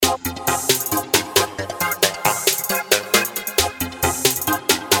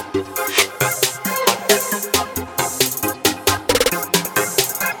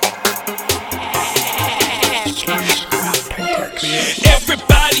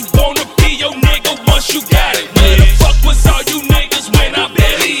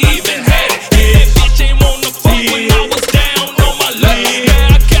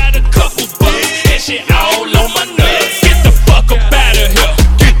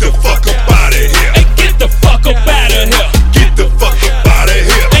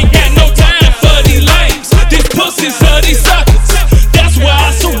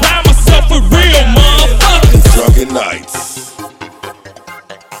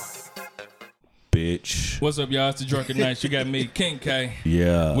bitch. What's up, y'all? It's the Drunken Nights. You got me, King K.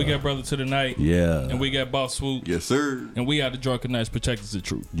 Yeah. We got Brother to the Night. Yeah. And we got Boss Swoop. Yes, sir. And we are the Drunken Nights, protectors of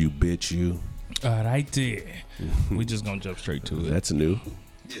truth. You bitch, you. All right, there. We just gonna jump straight to it. That's new.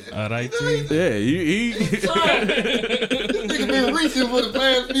 All right, there. Yeah, he Nigga been reaching for the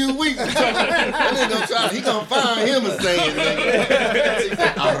past few weeks. That nigga gonna try. He gonna find him a saying.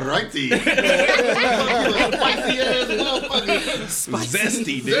 Nigga. All right, there. Spicy ass motherfucker.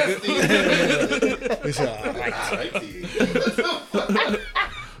 zesty, nigga. It's all right.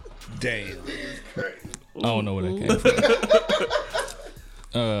 Damn. I don't know where that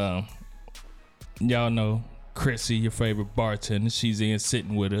came from. Y'all know Krissy, your favorite bartender. She's in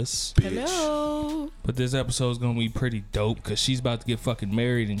sitting with us. Hello. But this episode's gonna be pretty dope because she's about to get fucking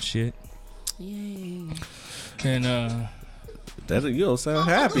married and shit. Yay. And That you don't sound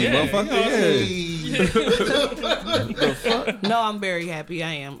happy, Yeah. motherfucker. No, I'm very happy.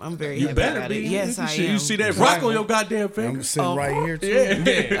 I am. I'm very You happy better about be. it. Yes, I am. You see that rock on your goddamn finger? I'm sitting right here too.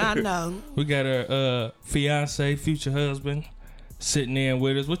 Yeah. I know. we got her fiance, future husband, sitting in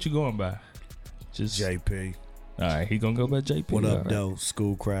with us. What you going by? Just JP. All right, he gonna go by JP. What All up, right. though?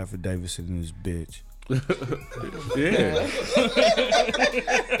 Schoolcraft for Davidson and his bitch. Yeah.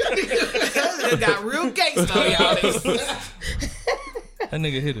 It got real gangster on y'all. That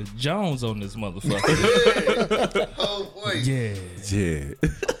nigga hit a Jones on this motherfucker. Oh boy. Yeah. Yeah.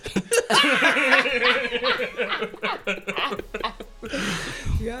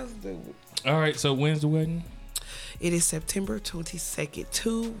 Y'all stupid. All right, so when's the wedding? It is September 22nd.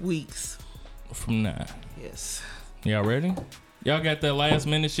 2 weeks. From now. Yes. Y'all ready? Y'all got that last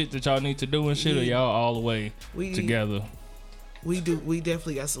minute shit that y'all need to do and shit, or y'all all the way together? We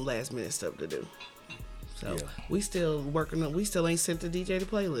definitely got some last minute stuff to do. So we still working on. We still ain't sent the DJ the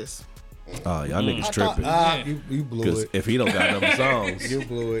playlist. Oh, y'all niggas tripping. You blew Because it. if he don't got them songs, You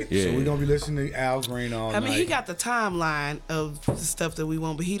blew it. Yeah. So we're going to be listening to Al Green all I night. mean, he got the timeline of the stuff that we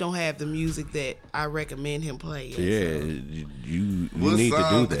want, but he don't have the music that I recommend him play. yeah, So. you What need to do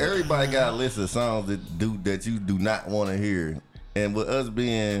songs- that. Everybody got a list of songs that you do not want to hear. And with us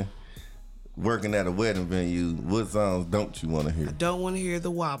being working at a wedding venue, what songs don't you want to hear? I don't want to hear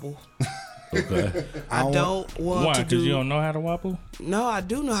the wobble. Okay. I don't want Why? to Because do. you don't know how to wobble? No, I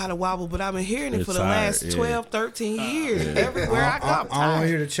do know how to wobble, but I've been hearing it It's for the tired, last yeah. 12, 13 years. Everywhere I go, I'm I don't want to tired.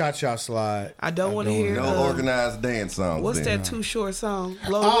 hear the cha-cha slide. I don't want to hear. No organized dance songs. What's then. that too short song?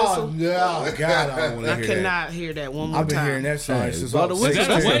 Blow Oh, whistle. no. God, I don't want to I hear cannot hear that one more I've been time. hearing that song Hey, since blow I the was whistle. Is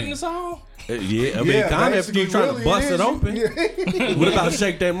that a 16. wedding song? Yeah, I mean, kind of if you trying to bust it open. What about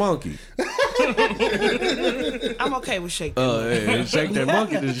Shake That Monkey? I'm okay with Shake That. Yeah, Shake That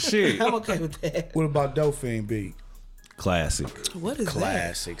Monkey is the shit. I'm okay with that. What about Dauphine beat? Classic. What is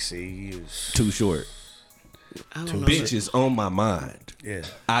Classic, see. Too short. that? I don't know. Bitches on my mind. Yeah.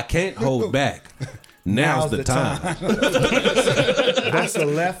 I can't hold back. Now's the time. That's the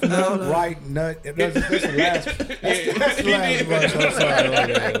left nut, right nut. That's the last. That's the last verse. I'm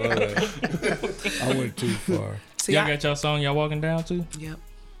sorry. I went too far. See, Y'all got y'all song y'all walking down to? Yep.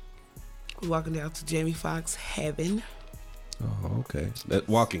 We're walking down to Jamie Foxx Heaven. Oh, okay. That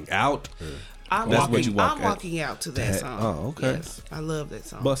walking out. I'm That's walking, what you walk I'm out. walking out to that That- song. oh, okay. Yes, I love that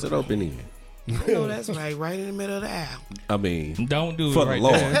song. Bust it open in. I know that's right in the middle of the aisle. I mean, Don't do for it the right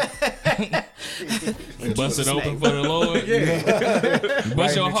Lord. there. Bust it open for the Lord.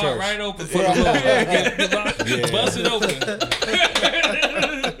 Bust your heart right open for the Lord. Bust it open.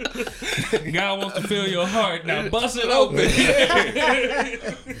 God wants to fill your heart. Now bust it open.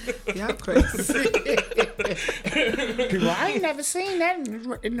 Y'all crazy. People, I ain't never seen that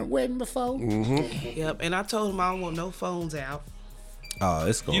in the wedding before. Yep. And I told him I don't want no phones out. Oh,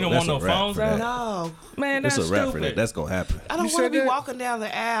 it's going. You don't that's want a no wrap phones for out? that. No. Man, It's that's a wrap for stupid. that. That's gonna happen. I don't You want to said be that? walking down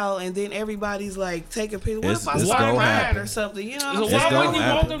the aisle and then everybody's like taking pictures. What It's- if I it's start gonna mine happen. or something? You know So what It's I'm why saying? wouldn't you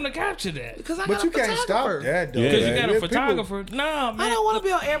gonna want happen. them to capture that? Because I But got you a can't stop photographer. that, though. Yeah. Because you got a People- photographer. Nah, man. I don't want to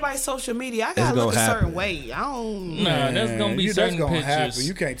be on everybody's social media. I gotta gonna look a certain happen. way. I don't. Nah, that's gonna be that's certain gonna pictures. happen.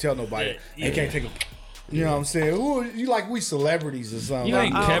 You can't tell nobody. Yeah. They can't take a. You know what I'm saying? Who you like? We celebrities or something. You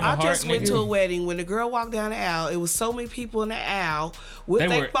ain't Kevin I Hart, just went nigga. to a wedding. When the girl walked down the aisle, it was so many people in the aisle with They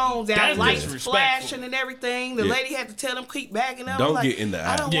their were- phones out, that's lights disrespectful. flashing and everything. The Yeah. lady had to tell them keep backing up. Don't I'm get in the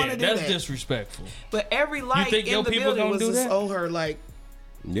I don't aisle. want Yeah, to do that's that. disrespectful. But every light think your in the people building gonna was do just that? on her. Like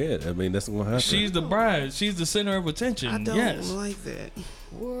Yeah, I mean that's gonna happen. She's the bride. She's the center of attention. I don't Yes. like that.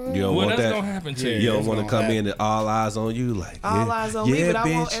 you don't Well, want that's that. gonna happen to Yeah. You you. don't It's want to gonna come in and all eyes on you, like All yeah, eyes on me, yeah, but I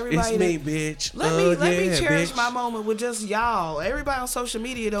bitch, want everybody It's me, to- bitch. Let me yeah, cherish bitch. my moment with just y'all. Everybody on social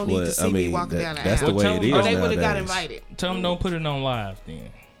media don't need Well, to see I me mean, walking that- down the that's aisle. the way Well, it tell is them- Or they would have got nowadays. invited. Tell them don't put it on live then.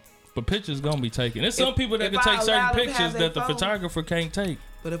 But pictures gonna be taken. There's some people that if can I take certain allow them to pictures have that their the phone- photographer can't take.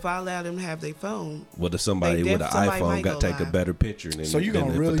 But if I allow them to have their phone, What if somebody with an somebody iPhone might got go take a live. better picture than So you than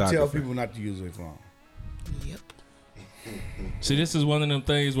gonna the really tell photographer? people not to use their phone? yep. See, this is one of them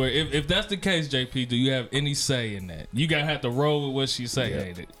things where if that's the case, JP, do you have any say in that? You gotta have to roll with what she say,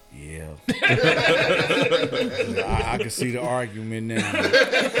 ain't it? Yeah. I can see the argument now.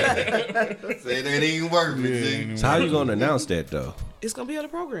 Say it ain't even worth it. So how you gonna announce that though? It's gonna be on the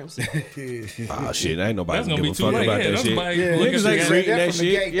programs. Oh shit, ain't nobody That's gonna give be a too fuck late. about Yeah, that that's shit. somebody Yeah, look Niggas at ain't the reading that from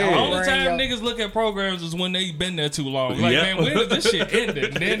the shit. gate. Yeah. All the Bring time up- niggas look at programs is when they been there too long. Like, Yep. man, when is this shit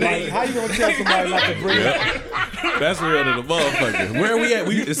ending? Then Like, they, how you gonna tell somebody not to bring it? That's real to the motherfucker. Where we at?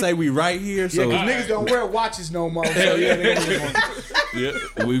 We say we right here, Yeah, so because niggas don't wear watches no more. So yeah, they don't yeah,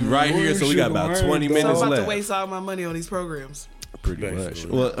 we right here, so we got about 20 So I'm minutes about to left. waste all my money on these programs. Pretty Basically. much.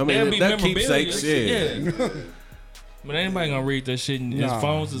 Well, I That'd mean, be that keeps memorabilia. sake. Yeah. But anybody gonna read that shit and his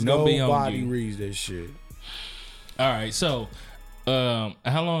phones is gonna be on Nobody you. reads that shit. All right, so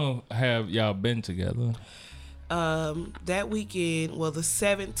how long have y'all been together? That weekend, well, the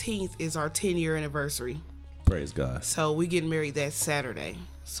 17th is our 10-year anniversary. Praise God. So we getting married that Saturday.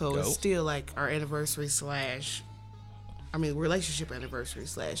 So Dope. it's still like our anniversary relationship anniversary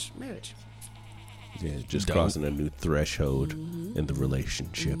 / marriage. Yeah, just Dope. crossing a new threshold in the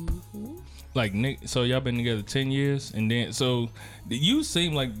relationship. Like Nick, so y'all been together 10 years, and then so you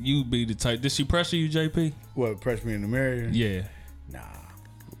seem like you be the type. Did she pressure you, JP? What, pressure me into marriage? Yeah.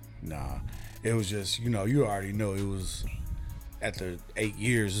 Nah. It was just, you already know it was after 8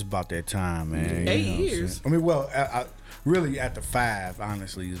 years. It's about that time, man. 8 You know what I'm years? saying? I mean, well, I really after 5,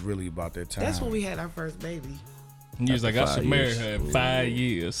 honestly, is really about that time. That's when we had our first baby. You was like, I 5 should marry years. her in 5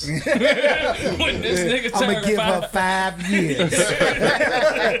 years. When this nigga I'm gonna turned give 5, her 5 years.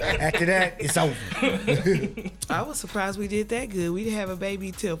 After that, it's over. I was surprised we did that good. We didn't have a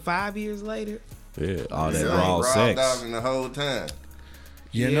baby till 5 years later. Yeah, all that Yeah, raw raw sex. dogging the whole time.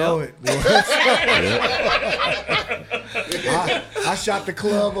 You Yep. know it. I shot the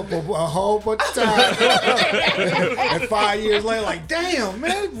club up a whole bunch of times. And 5 years later, like, damn,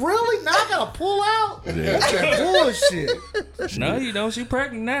 man, really? Now I gotta pull out? That's that bullshit. no, you don't. She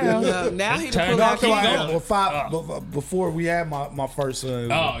pregnant now. Now he Turn done pulled it out off. King. Keep going. Well, before we had my first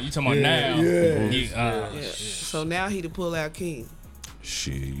son. Oh, you talking about now? Yeah. So now he done pull out King.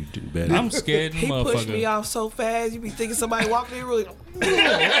 Shit, you do better. I'm scared, He pushed me motherfucker. off so fast, you be thinking somebody walking in really. Like,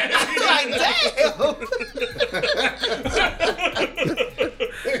 damn.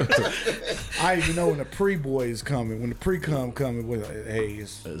 I even know when the pre-boy is coming, when the pre-cum coming, hey,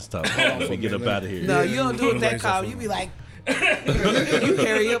 It's tough. Let me get up out of here. No, you don't do it that calm. You be like, you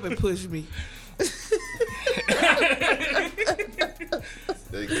hurry up and push me.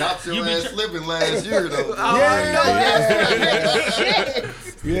 They caught your ass slipping last year, though.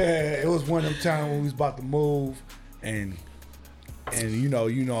 Yeah, it was one of them times when we was about to move, and you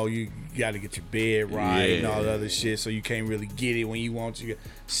got to get your bed right and all the other shit, so you can't really get it when you want to.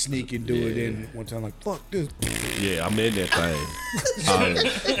 Sneak and do it. In one time, like, fuck this. Yeah, I'm in that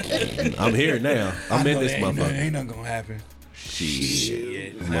thing. I'm here now. I'm in this motherfucker. Ain't nothing gonna happen.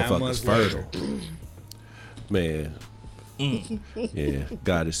 Shit. 9 Motherfucker's months later. fertile. Man. Yeah,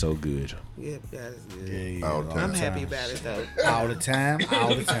 God is so good. Yeah, that is good. Yeah, All the time. I'm happy about it though. all the time.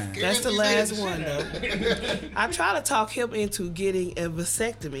 That's the last one though. I try to talk him into getting a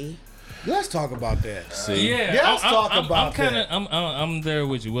vasectomy. Let's talk about that. Yeah, let's talk about that. I'm there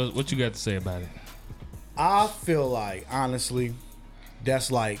with you. What you got to say about it? I feel like, honestly, that's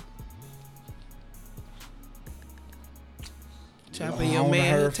like Chopping I your wanna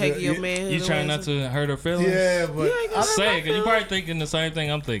man, hurt taking feel- your you- man. You trying not to hurt her feelings? yeah, but You ain't gonna Say it, 'cause you probably thinking the same thing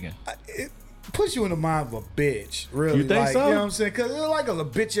I'm thinking. it puts you in the mind of a bitch, really. You think like, so? You know what I'm saying? Because it's like a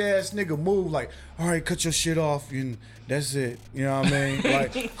bitch ass nigga move, like, all right, cut your shit off, and that's it. You know what I mean?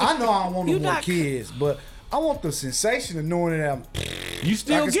 Like, I know I don't want no You more not- kids, but I want the sensation of knowing that I'm. You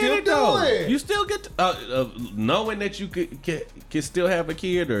still I can get still it do though. it. You still get knowing that you can still have a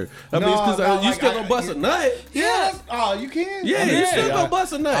kid, or I mean, No, it's because no, you like, still gonna bust a nut. Yeah. Oh, you can? Yeah, I mean, you still I- gonna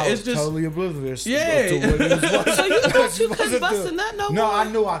bust a nut. I It's was just totally oblivious. Yeah. To what it was supposed So you thought you to couldn't do. bust a nut no No, more? I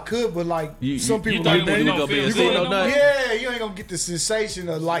knew I could, but like some people thought like you that. wasn't gonna be a You single gonna- nut? Yeah, you ain't gonna get the sensation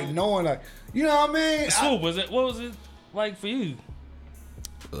of like knowing, like, you know what I mean? Swoop, what was it like for you?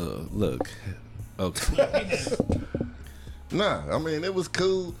 look. Okay, Nah, I mean, it was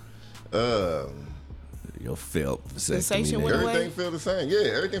cool. your felt Sensation went away? Everything feel the same.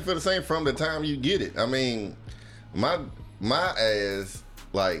 Yeah, everything feel the same from the time you get it. I mean, my ass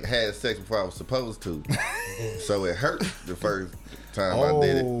like had sex before I was supposed to, so it hurt the first time I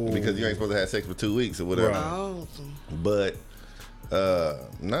did it because you ain't supposed to have sex for 2 weeks or whatever. Right. Oh, But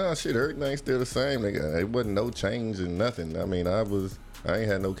nah, shit, everything's still the same. Nigga. It wasn't no change in nothing. I mean, I was I ain't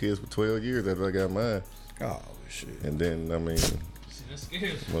had no kids for 12 years after I got mine. Oh shit. And then, I mean, That's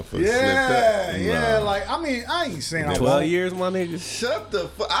scary. motherfucker Yeah, slipped up. yeah. Nah. Like, I mean, I ain't saying I 12 won't. years, my nigga. Shut the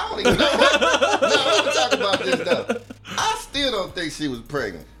fuck. I don't even know. No, I want to talk about this though. I still don't think she was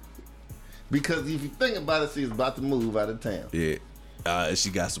pregnant. Because if you think about it, she was about to move out of town. Yeah. She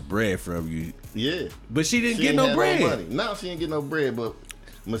got some bread from you. Yeah. But she didn't She get ain't no had bread. money. No, she didn't get no bread, but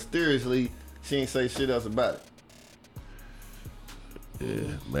mysteriously, she ain't say shit else about it.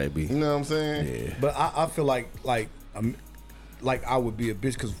 Yeah, maybe. You know what I'm saying? Yeah. But I feel like I would be a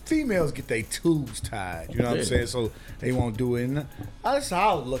bitch because females get their tubes tied. You know what I'm saying? So they won't do it. And that's how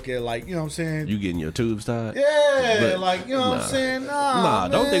I would look at it. Like, you know what I'm saying? You getting your tubes tied? Yeah, But, like, you know what I'm saying? Nah,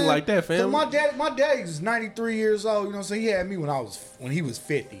 don't think like that, fam. My daddy is 93 years old. You know what I'm saying? He had me when he was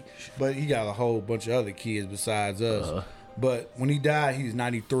 50, but he got a whole bunch of other kids besides us. But when he died, he was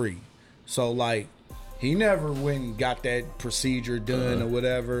 93. So like, he never went and got that procedure done or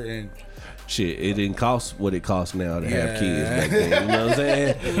whatever. And shit, it didn't cost what it costs now to have kids back then. You know what I'm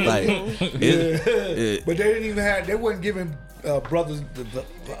saying? Like, but they didn't even have. They wasn't giving brothers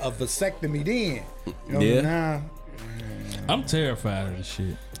a vasectomy then. You know, Yeah. Nah. I'm terrified of this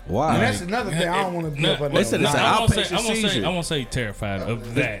shit. why? And that's another thing. I don't want to be up on they said it's an outpatient seizure. I won't say terrified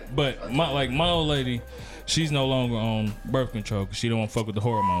of that, but my old lady, she's no longer on birth control because she don't want to fuck with the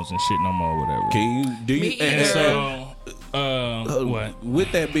hormones and shit no more, or whatever. Can you do you? Me And either. so, What?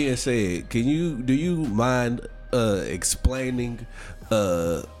 with that being said, do you mind explaining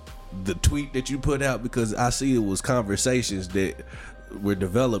the tweet that you put out, because I see it was conversations that were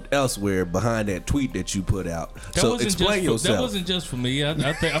developed elsewhere behind that tweet that you put out. So explain yourself. That wasn't just for me. I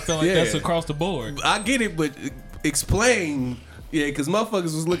feel like that's across the board. I get it, but explain. Yeah, because motherfuckers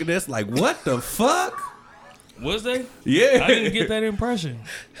was looking at us like, what the fuck? Was they? Yeah. I didn't get that impression.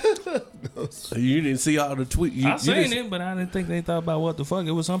 You didn't see all the tweets. I seen it, but I didn't think they thought about what the fuck.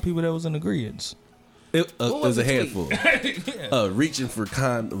 It was some people that was in agreement. It was a the handful. Reaching for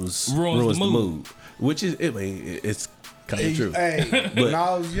condoms ruins the mood. Which is, I mean, it's kind of true. Hey, when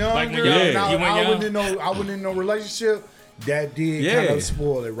I was younger, Like when I wasn't in no relationship. That did kind of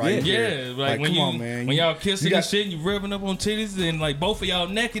spoil it, right? Yeah, like when come you on, man. when y'all kissing and shit, and you rubbing up on titties, and like both of y'all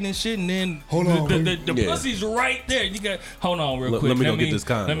necking and shit, and then Hold on, the pussy's right there. You got hold on real quick. Let me go get this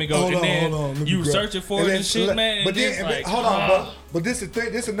condom. Let me go. Hold and then on. Let me you grab- searching for it and shit, man. But and then, like, hold on, but this is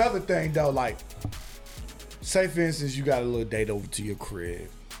thing. This another thing though. Like, say for instance, you got a little date over to your crib,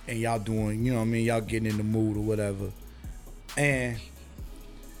 and y'all doing, you know what I mean, y'all getting in the mood or whatever, and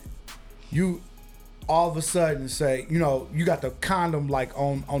you all of a sudden say, you know, you got the condom like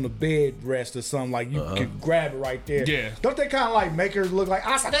on the bed rest or something, like you can grab it right there. Yeah. Don't they kind of like make her look like,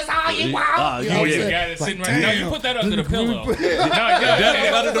 so that's all you want? You know oh, what you I'm got saying? it sitting Like, right now. damn. You put that under the pillow. Definitely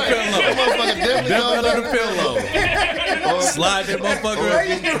under the pillow. Motherfucker Definitely under definitely the pillow. Slide that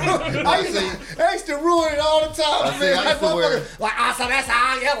motherfucker. I used to ruin it all the time, see, man. I Like, used to wear- motherfucker, like, so that's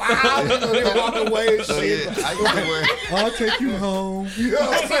all you want. You know, they walk away and So, shit. yeah, I used to wear. I'll take you home. You know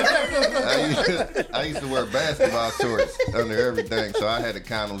what I'm saying? I used to wear basketball shorts under everything, so I had the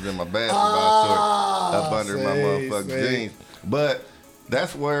condoms in my basketball shorts up under my motherfucking jeans. But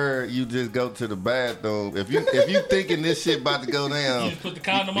that's where you just go to the bathroom. If you thinking this shit about to go down, You just put the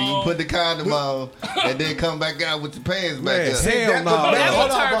condom you on. put the condom on, and then come back out with your pants back up. Hell no. That Hold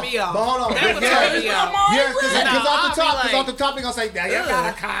would on, turn me off. but hold on. That would Yeah. turn me off. Yeah, because I'll off be the top, you're gonna say, "Now you got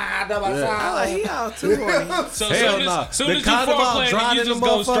a condom." I'm like, he all too horny. So Hell soon nah. as soon The as you condom all foreplay, dried you in just the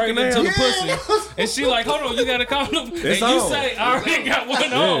go straight motherfucking into the air. pussy. And she like, hold on, you got a condom? And you on. say, I already got one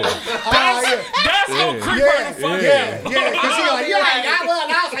on. Yeah. That's gonna creep her the fuck out. Yeah, because she like, you ain't got one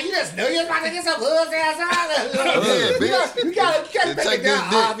now, so you just knew you was about to get some pussy outside. bitch. You gotta make Take it this down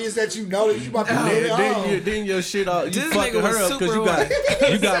dick. obvious that you know that you about to get it on. Then your shit all you This fucking nigga was her up because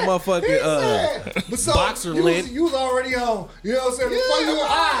super you got motherfucking But so boxer you lint. was already on. You know what I'm saying? Before you were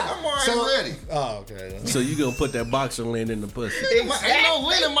high. I'm already ready. Oh, okay. So you gonna put that boxer lint in the pussy. Ain't no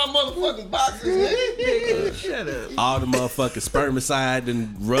lint in my motherfucking boxes, nigga. Shut up. All the motherfucking spermicide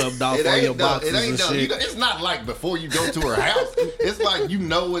and rubbed off It on your ain't though. boxes It ain't and though. shit. It's not like before you go to her house. It's like you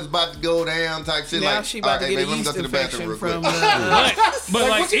know it's about to go down type shit. Now like, she about to get a let me yeast go to the bathroom infection real from. quick. But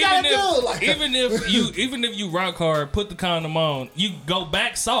like, what you gotta do? Like- even if you rock hard, put the condom on, you go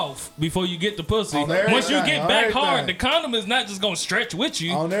back soft before you get the pussy. On everything, Once you get on back everything. hard, the condom is not just gonna stretch with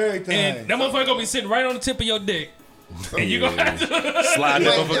you. On everything. And that motherfucker gonna be sitting right on the tip of your dick. And you gonna have to Slide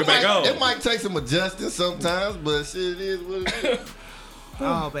that motherfucker back on. It might take some adjusting sometimes, but shit, it is what it is.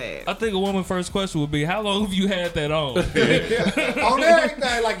 All bad. I think a woman's first question would be, how long have you had that on? On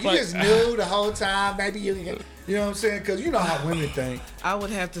everything. Like, you just knew the whole time. Maybe you know what I'm saying? Because you know how women think. I would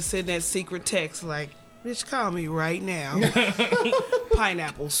have to send that secret text like, Bitch, call me right now.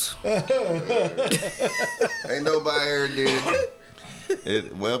 Pineapples. Ain't nobody ever did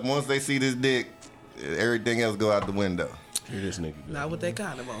it. Well, once they see this dick, everything else go out the window. Here this nigga go. Not with that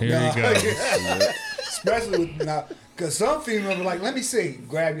condom on. Here you go. Especially with now, because some females are like, let me see,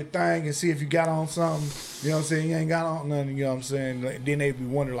 grab your thing and see if you got on something. You know what I'm saying? You ain't got on nothing. You know what I'm saying? Like, then they be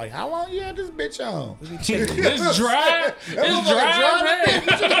wondering like, how long you had this bitch on? It's dry. It's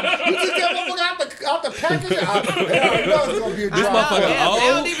dry. You just got motherfucker out the package. They already know it's gonna be a dry. They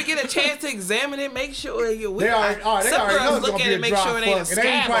don't even get a chance to examine it, make sure you're with. They already know it's gonna be a make dry sure it ain't a fuck. It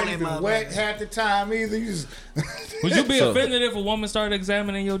ain't scab on probably that even wet motherfucker. half the time either. You just Would you be offended if a woman started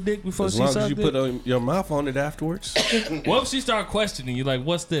examining your dick before As she long as sucked you it? put your mouth on it afterwards. What if she started questioning you? Like,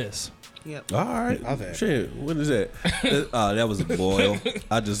 what's this? Yep. All right. I've had Shit, what is that? That was a boil.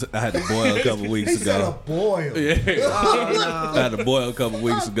 I had to boil a couple he weeks said a ago. boil. Yeah. Oh, I had to boil a couple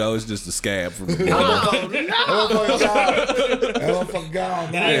weeks ago. It's just a scab from the no. That motherfucker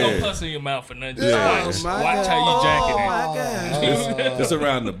gone. It ain't gonna puss in your mouth for nothing. Yeah. Just Oh, watch, my watch God. how you jack it. Oh, my God. It's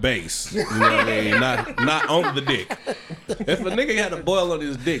around the base. You know what I mean? Not on the dick. If a nigga had a boil on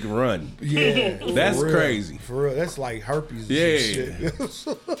his dick, run. Yeah, That's for real. crazy. For real, that's like herpes. Yeah. And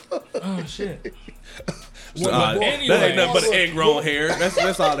shit. Oh shit. That ain't nothing but an ingrown hair.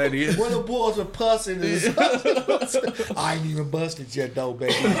 That's all that is. When the boys are pussing, I ain't even busted yet though,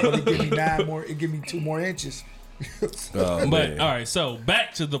 baby. But it give me 9 more. It give me 2 more inches. Oh, But man. all right, so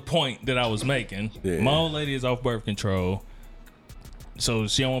back to the point that I was making. Yeah. My old lady is off birth control, so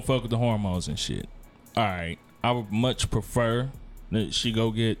she don't want to fuck with the hormones and shit. All right, I would much prefer that she go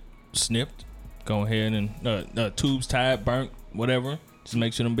get snipped, go ahead and tubes tied, burnt, whatever. Just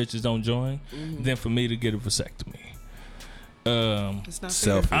make sure them bitches don't join. Than for me to get a vasectomy. It's not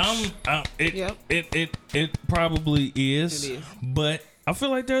Selfish. It probably is, It is. but I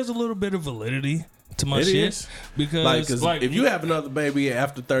feel like there's a little bit of validity to my It shit is. because Like, if you have another baby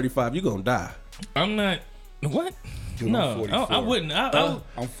after 35, you're gonna die. I'm not. What? Dude, I'm No, 44. I wouldn't.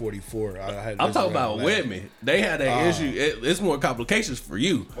 I'm 44. I'm talking about women. They had that issue. It's more complications for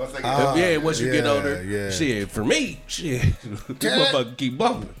you. Once they get Once you get older, yeah. shit. For me, shit, this motherfucker keep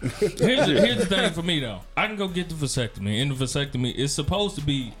bumping. here's the thing for me though. I can go get the vasectomy, and the vasectomy is supposed to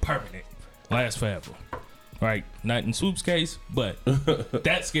be permanent, last forever. Right? Not in Swoop's case, but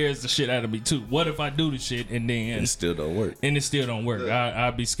that scares the shit out of me too. What if I do the shit and then It still don't work. and it still don't work?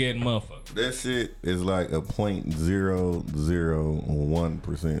 I'd be scared, motherfucker. That shit is like a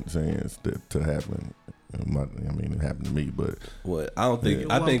 0.001% chance that to happen. It happened to me, but What I don't think.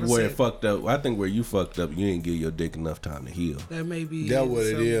 Yeah. I think where it 1%. fucked up. I think where you fucked up. You didn't give your dick enough time to heal. That may be. That what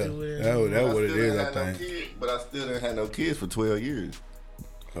it something to is. do with it. That what it still is. didn't I have no think. kid, but I still didn't have no kids for 12 years.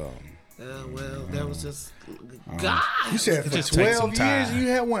 Well, that was just. God. You said for just take 12 some years time. you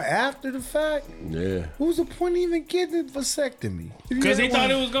had one after the fact. Yeah. What was the point of even getting the vasectomy? Because he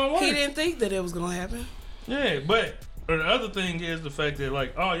thought it was gonna work. He didn't think that it was gonna happen. Yeah, but the other thing is the fact that,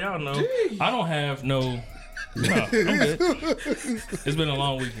 like, oh, y'all know, I don't have no. No, I'm good. It's been a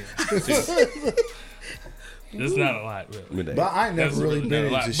long weekend. It's not a lot, really. But I ain't never That's really not been a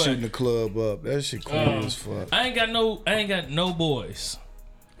lot, into but- shooting the club up. That shit corny as fuck. I ain't got no boys.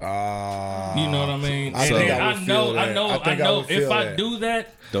 Ah, You know what I mean? I And think then I would feel that. I think I would if feel I that. do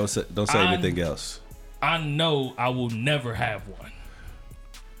that, Don't say anything else. I know I will never have one.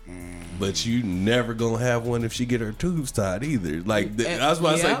 But you never gonna have one if she get her tubes tied either. Like I was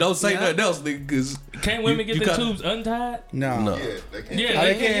about to say, Yeah, don't say yeah. nothing else, nigga. Because Can't women get their tubes untied? no. No. Yeah, they can't. Yeah,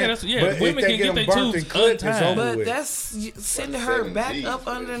 they can. Yeah, But if women they can get get them their burnt tubes and clipped, it's untied. over. But with. that's sending her 7 back Gs up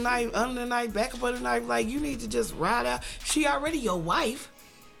for under the that knife, back up under the knife. Like, you need to just ride out. She already your wife.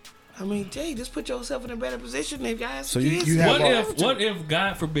 I mean, Jay, just put yourself in a better position if guys. So kids, you have What if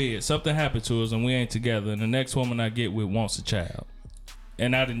God forbid something happened to us and we ain't together, and the next woman I get with wants a child,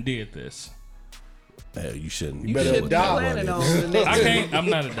 and I done did this? Hell, you shouldn't. You better shouldn't adopt. do planning it. on the next I woman. can't. I'm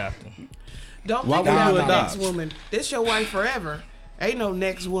not adopting. Don't Why think would about you the adopt? next woman. This your wife forever. Ain't no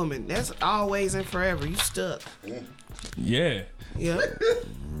next woman. That's always and forever. You stuck. Yeah, Yep.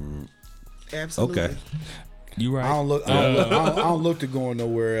 Absolutely. Okay. you right. I don't look. I don't look to going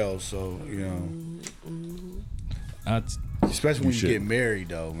nowhere else. So you know, especially when you get shouldn't. married,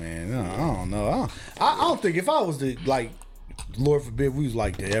 though, man. I don't know. I don't think if I was to like, Lord forbid, we was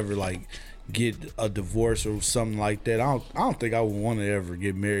like to ever like get a divorce or something like that. I don't think I would want to ever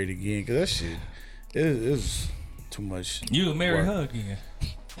get married again because that shit is too much. You would marry work. her again.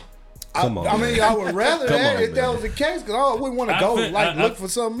 Come on. I mean, man. I would rather Come that on, if that man. was the case, because I wouldn't want to I go feel- look for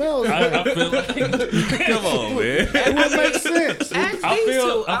something else. I feel like Come on, man. It would make sense. Ask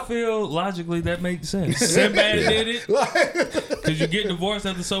I feel logically that makes sense. Sinbad did it. Because you get divorced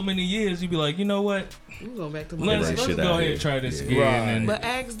after so many years, you be like, you know what? I'm going back to my Let's go ahead and try this again. Right. And But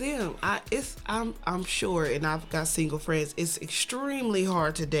ask them. I'm sure, and I've got single friends. It's extremely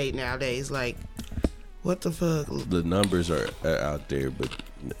hard to date nowadays. Like, what the fuck? The numbers are out there, but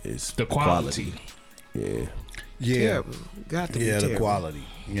it's the quality. Yeah. Terrible. Got to be terrible. The quality.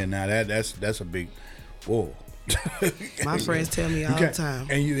 Yeah, now that's a big. Whoa. My friends tell me all the time.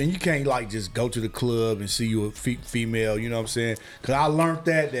 And you can't like just go to the club and see you a female. You know what I'm saying? Because I learned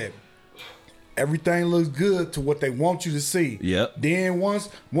that everything looks good to what they want you to see. Yep. Then once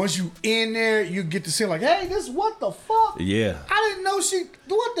you in there, you get to see like, hey, this what the fuck? Yeah. I didn't know she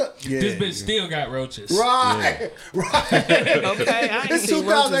what the. Yeah. This bitch still got roaches. Right. Right. Okay, I ain't It's seen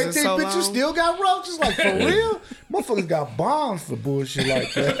roaches 2018, in so bitch. You long. still got roaches? Like, for real? Motherfuckers got bombs for bullshit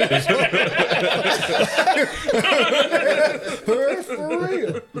like that.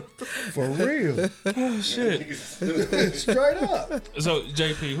 For real. Oh, shit. Straight up. So,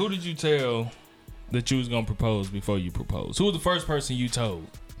 JP, who did you tell that you was going to propose before you proposed? Who was the first person you told?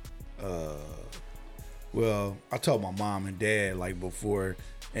 Well, I told my mom and dad like before,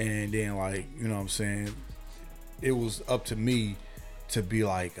 and then like, you know what I'm saying, it was up to me to be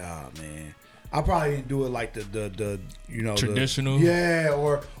like, man, I probably didn't do it like the you know, traditional,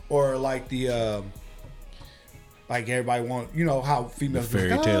 or like the like everybody want, you know how females The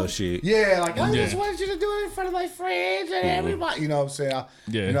fairy tale shit. Yeah, like I just wanted you to do it in front of my friends and everybody. You know what I'm saying?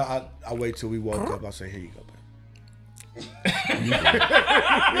 You know, I wait till we woke up. I say, here you go, babe.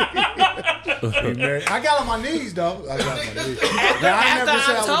 I got on my knees though. I got on my knees. Now, I After never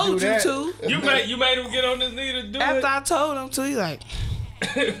said I I would told do you that. to. You made him get on his knee to do After it. I told him to, he like,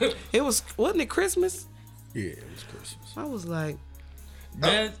 wasn't it Christmas? Yeah, it was Christmas. I was like,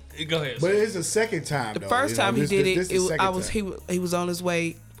 Man, go ahead. But it's the second time. the though, first you know, time he this- did this it, the second I was time. he was on his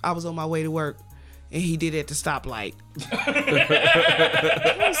way. I was on my way to work, and he did it at the stoplight.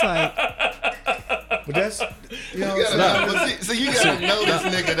 I was like, But that's you know. You gotta know this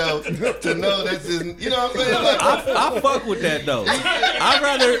nigga though to know that's his. You know what I'm saying? Like, I fuck with that though. I'd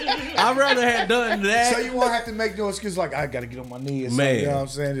rather have done that. So you won't have to make no excuse like I gotta get on my knees. Man. You know what I'm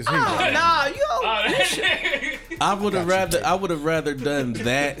saying? It's nah, I would have rather done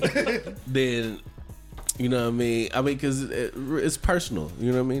that than, you know what I mean? I mean, because it's personal.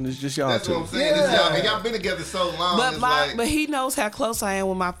 You know what I mean? It's just y'all that's two. what I'm saying. This y'all, and y'all been together so long. but he knows how close I am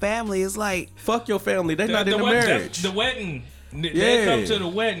with my family. It's like, Fuck your family. They're not in the marriage. The wedding. They Yeah. come to the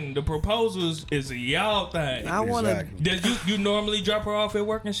wedding. The proposal is a y'all thing. I want to. Exactly. You normally drop her off at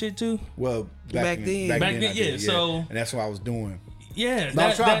work and shit too? Well, Back then. Back I then, did, yeah, so- and that's what I was doing. Yeah. I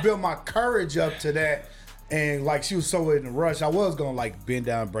was trying to build my courage up to that, and like she was so in a rush, I was gonna like bend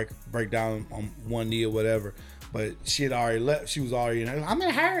down, break down on one knee or whatever, but she had already left. She was already in. I'm in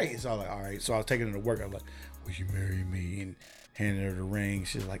a hurry, so I was like, all right. So I was taking her to work. I was like, "Will you marry me?" And handed her the ring.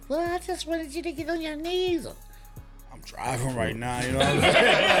 She was like, "Well, I just wanted you to get on your knees." I'm driving right now, you know what I'm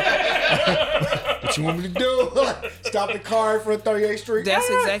saying? What you want me to do? Like, stop the car for 38th Street? That's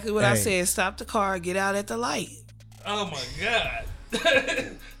exactly what I Hey. said. Stop the car, get out at the light. Oh my God.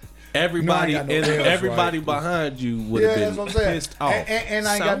 Everybody No, I ain't got no L's, everybody right? behind you would Yeah, have that's been what I'm saying. pissed off. And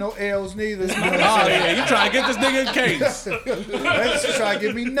I ain't So? got no L's neither. You know what Oh I'm saying? yeah, you trying to get this nigga a case? They just trying to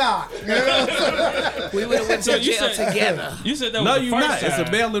get me knocked. You know? We would have went to you jail said- together. You said that No, was the you're first not. time. It's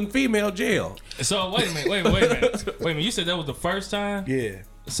a male and female jail. So wait a minute. You said that was the first time? Yeah.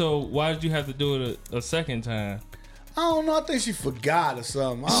 So why did you have to do it a second time? I don't know. I think she forgot or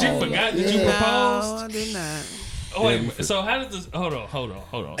something. I She don't know. forgot that you No, proposed? I did not. Oh, wait a minute. So how did this? Hold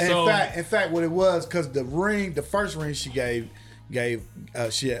on. And So in fact, what it was, because the first ring she gave,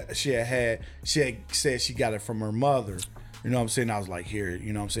 she had said she got it from her mother. You know what I'm saying? I was like, here.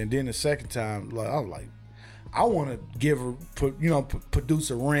 You know what I'm saying? Then the second time, like, I was like, I want to give her, produce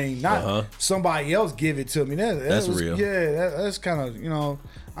a ring, not somebody else give it to me. That's was, real. Yeah, that's kind of,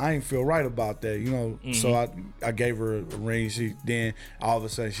 I ain't feel right about that, So I gave her a ring. Then all of a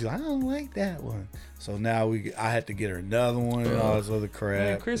sudden she's like, I don't like that one. So now I had to get her another one and all this other man,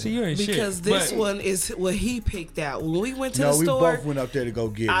 crap. Chrissy, you ain't shit. Because this But- one is what he picked out. When we went to No, the we store, both went up there to go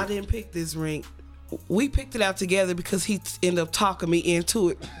get I it. didn't pick this ring. We picked it out together because he ended up talking me into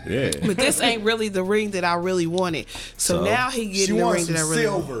it. Yeah. But this ain't really the ring that I really wanted. So now he She getting the wants ring some that I really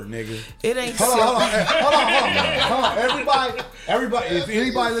want. silver, nigga. It ain't Hold silver. on. Everybody, if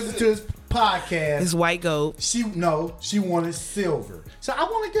anybody listens to this podcast, It's white gold. she wanted silver. So I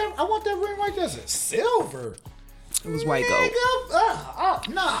want that ring right there. It's silver. It was white gold. Nigga,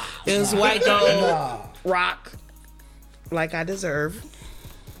 nah. It was white gold. Nah. Rock. Like I deserve.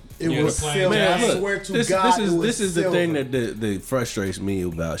 It Yeah, was the plain silver. Jane. I swear to God, this is the thing silver. that frustrates me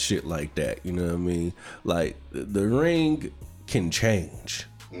about shit like that. You know what I mean? Like the ring can change.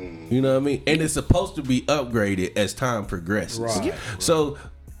 You know what I mean? And it's supposed to be upgraded as time progresses. Right. So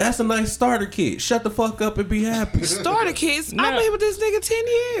that's a nice starter kit. Shut the fuck up and be happy. Starter kits. Nah. I've been with this nigga 10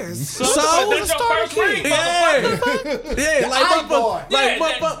 years. So it was a that's your starter first ring, kit. Yeah, like boy.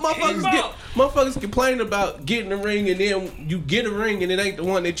 motherfuckers complain about getting a ring and then you get a ring and it ain't the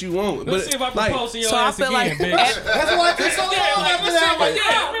one that you want. Let's But see if I like, propose to your So I ass feel again, like bitch. That's why it took so long after that. Like,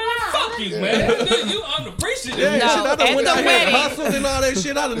 Fuck you, man. Dude, you unappreciative. yeah, No, shit, I done at went the out here wedding. hustled and all that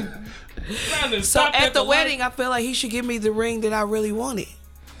shit. I done. Trying to So stop at the light. wedding, I feel like he should give me the ring that I really wanted.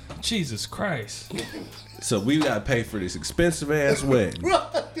 Jesus Christ. So we gotta pay for this expensive ass wedding.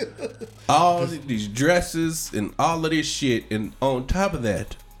 All these dresses and all of this shit, and on top of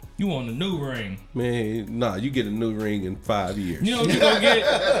that, You want a new ring. man, nah, you get a new ring in 5 years. You know what you gonna get?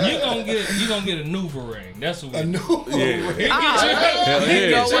 You gonna get a new ring. That's what we no. Yeah. Hell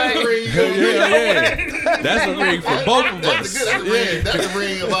yeah. No way. Yeah. That's a ring for both of us. That's the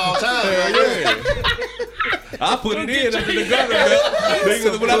ring of all time. Yeah. I put it in under the garter belt.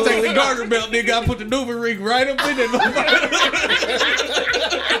 Nigga, when I take the garter belt, nigga, I put the Nova ring right up in there.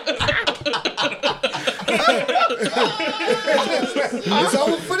 It's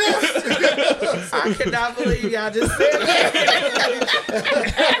over for this. I cannot believe y'all just said that.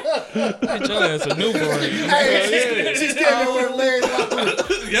 get your ass a new ring. Hey, she's standing there with her legs out.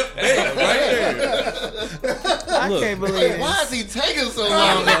 Yep, there, right there. I can't believe it. Why is he taking so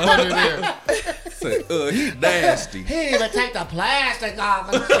long to put it there? Say, he nasty. He didn't even take the plastic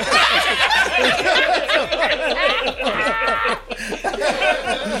off.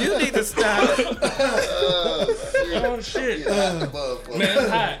 You need to stop. Oh shit. Man, it's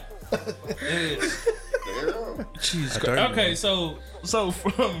hot. Jesus Christ. Okay, so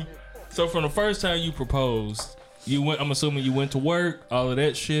from the first time you proposed, you went. I'm assuming you went to work, all of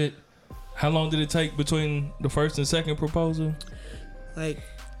that shit. How long did it take between the first and second proposal? Like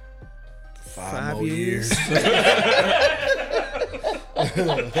 5 more years.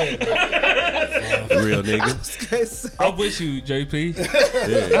 Real nigga. I'm with you,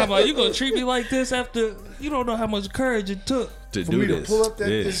 JP. I'm like, you gonna treat me like this after you don't know how much courage it took. To For do me this. to pull up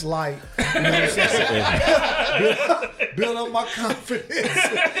this light, you know what I'm saying? build up my confidence.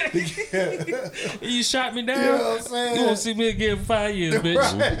 You shot me down. You know what I'm saying? You won't see me again for 5 years, bitch.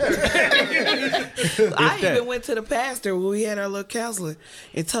 I even went to the pastor when we had our little counseling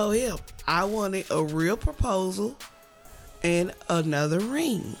and told him I wanted a real proposal and another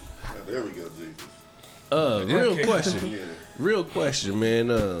ring. There we go, Jesus. Real question,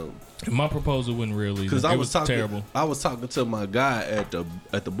 man. My proposal wasn't real either. Because It was terrible. I was talking to my guy at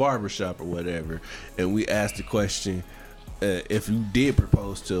the barber shop or whatever, and we asked the question, if you did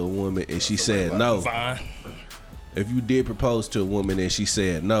propose to a woman and she said no. Fine. If you did propose to a woman and she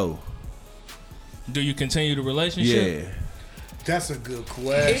said no. Do you continue the relationship? Yeah. That's a good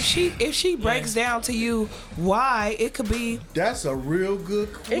question. If she breaks down to you why, it could be That's a real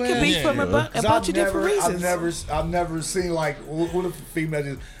good question. it could be from a bunch of different reasons. I've never seen like what if a female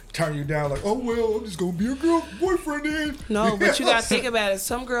just turn you down like, oh well, I'm just gonna be a girl boyfriend then. No, but you gotta think about it.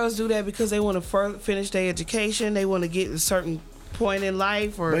 Some girls do that because they want to finish their education. They want to get a certain point in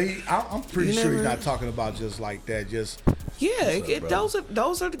life, or But I'm pretty You sure he's never- not talking about just like that. Just those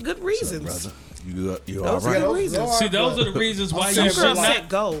are the good reasons. Brother, you Those all are right? good reasons. See, those are the reasons why Some you girls should not. set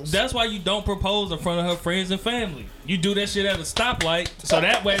goals. That's why you don't propose in front of her friends and family. You do that shit at a stoplight, so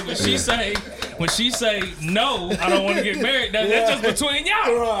that way when she say no, I don't want to get married. That's just between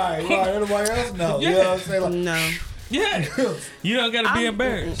y'all. right. Everybody else know. Yeah. You know what I'm saying? Like, No, Yeah, you don't gotta be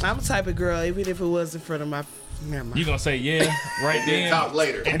embarrassed. I'm the type of girl, even if it was in front of my. Never mind. You gonna say yeah right then, Talk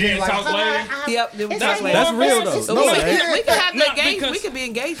later. and then like, talk later. Yep, then we That's talk later. That's real though. So No, we that- can have No, engaged. because- We could be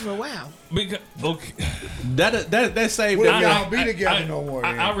engaged for a while. Because okay, that saved what if that. y'all be together no more?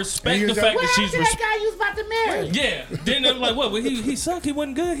 then? I And respect you the say, fact "Well, that she's That guy you was about to marry. yeah. Then they're like, what? Well, he sucked. He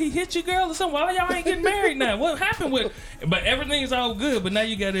wasn't good. He hit you, girl, or something. Why y'all ain't getting married now? What happened with? But everything's all good. But now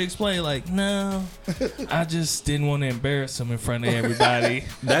you got to explain. Like, no, I just didn't want to embarrass him in front of everybody.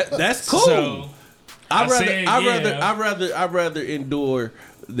 That's cool. So I'd said, yeah. rather endure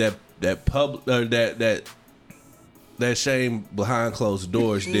that shame behind closed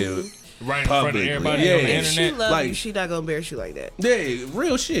doors than right in front of publicly. everybody Yeah. on the If she internet. loves Like- you, she not gonna embarrass you like that. yeah,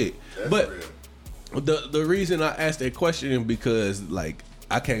 real shit. But real. the reason I asked that question is because like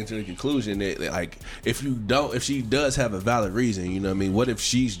I came to the conclusion that like if she does have a valid reason, you know what I mean? What if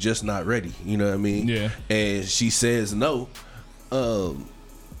she's just not ready? You know what I mean? Yeah. And she says no.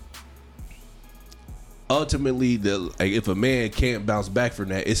 ultimately, if a man can't bounce back from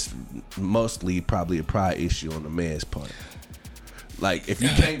that, it's mostly probably a pride issue on the man's part. Like, if you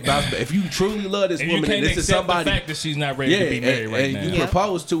can't bounce back, if you truly love this woman, and this is somebody, the fact that she's not ready to be married right now, and you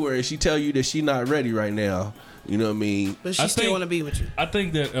propose to her, and she tell you that she's not ready right now. You know what I mean? But she still want to be with you. I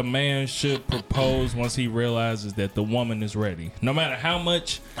think that a man should propose once he realizes that the woman is ready. No matter how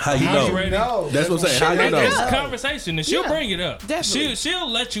much. How you know? Ready. That's what I'm saying. How you know? It's a conversation, and she'll bring it up. Definitely. She'll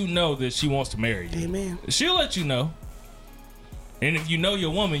let you know that she wants to marry you. Amen. She'll let you know. And if you know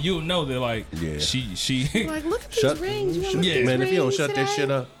your woman, you'll know that she like, look at these rings. You want Man, if you don't shut that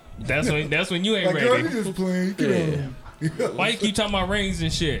shit up, that's when you ain't Like, girl, ready. you just playing. Get on. Why you keep talking about rings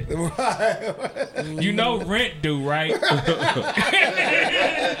and shit? You know rent due, right? Not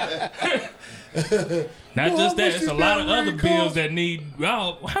just that, it's a lot of other bills that need.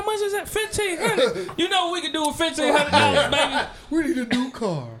 Oh, how much is that? $1,500. You know what we can do with $1,500, baby? We need a new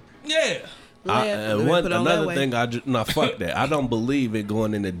car. Yeah. Another thing, fuck that. I don't believe in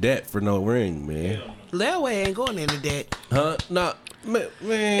going into debt for no ring, man. Layaway ain't going into debt. Huh? Nah. Man,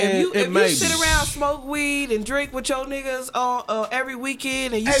 if you sit around, smoke weed, and drink with your niggas on every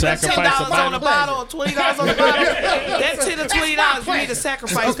weekend, and you spend $10 on a bottle or $20 on a bottle, that $10 or $20 you need to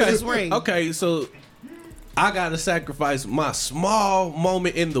sacrifice for this ring. Okay, so I gotta sacrifice my small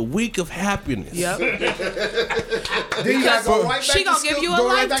moment in the week of happiness. Yep. Then you gotta go right back She gonna give you a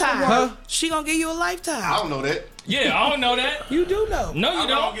lifetime. Huh? She gonna give you a lifetime. I don't know that. Yeah, I don't know that. You do know. No, you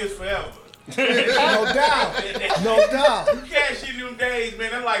don't. It's forever. No doubt. No doubt. You cash in them days,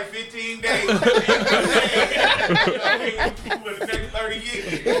 man. That's like 15 days. For the next 30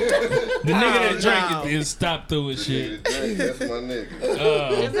 years. The nigga that drank it is stopped through his shit. That's my nigga.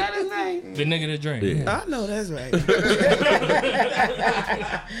 Is that his name? The nigga that drank. Yeah. I know that's right.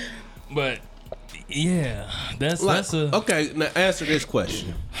 But yeah, that's a Okay. Now answer this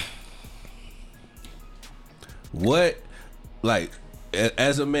question: What, like,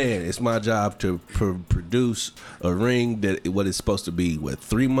 as a man, it's my job to produce a ring that what it's supposed to be with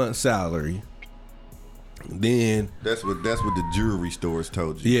 3 months salary. Then That's what the jewelry stores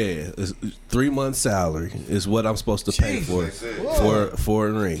told you. yeah, it's 3 months salary is what I'm supposed to pay for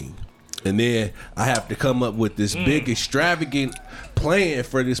a ring. And then I have to come up with this big extravagant plan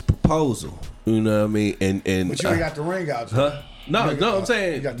for this proposal. You know what I mean? And But you ain't got the ring out. huh? No, I'm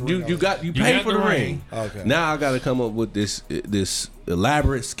saying you pay for the ring. Okay. Now I got to come up with this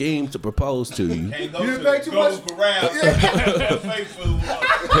elaborate scheme to propose to you. Can't go You to didn't pay the too Gold much? Corral. Fake food.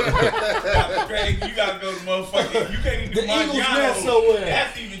 You gotta go to motherfucking. You can't even do Eagles Maggiano's. Nest somewhere.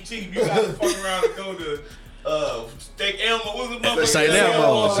 That's even cheap. You gotta fuck around and go to Steak Elmo. What's the motherfucker? St.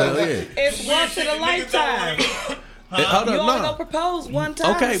 Elmo's, so yeah. It's once in a lifetime. Hold You on, only no. gonna propose one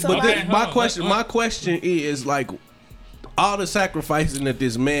time. Okay, but somebody- my question is like all the sacrificing that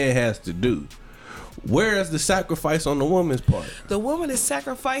this man has to do. Where is the sacrifice on the woman's part? the woman is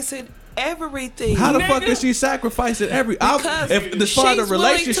sacrificing everything. How the fuck is she sacrificing Because if the part of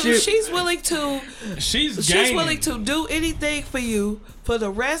relationship? she's willing to she's gaining. willing to do anything for you for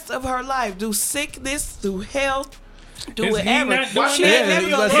the rest of her life. Do sickness, do health, do Is he whatever. not doing She that? ain't never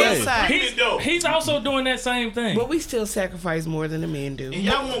Yeah, gonna that's be right. outside. He's also doing that same thing. But we still sacrifice more than the men do. And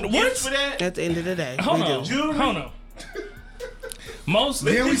y'all want gifts for that? At the end of the day, Hold we on. do. Jewelry? Hold on. Most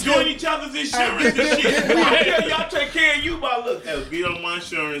Let's we just join each other's insurance and shit. Y'all take care of you, but look, get on my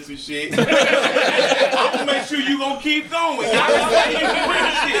insurance and shit. I'm gonna make sure you gonna keep going.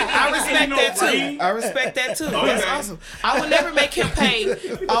 I respect that too. I respect that too. That's Okay. awesome. I would never make him pay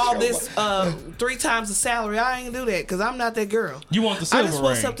all this 3 times the salary. I ain't gonna do that because I'm not that girl. you want the I silver just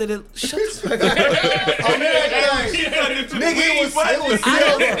want ring. something that shut the fuck up. Nigga, it was silver.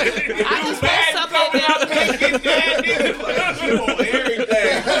 I just want something that She want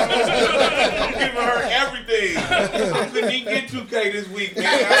everything. I'm giving her everything. I couldn't even get 2K this week, man. I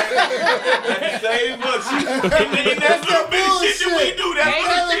had to save much. And that's little bitty shit that we do. That's ain't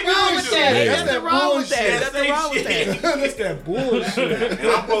little nothing shit wrong with that. that Nothing wrong with that. Nothing wrong with that. That's that bullshit. we do. And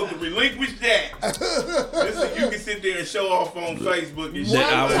I'm supposed to relinquish that. This so you can sit there and show off on Facebook and shit.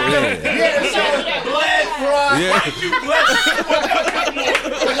 Yeah. Bless. Yeah. Why did you bless? What else you want? You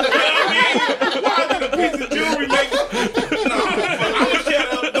know what I mean? Why did a piece of jewelry make no, I'm gonna shut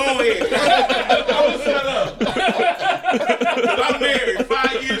up. Go ahead. I'm gonna shut up. Cause I'm married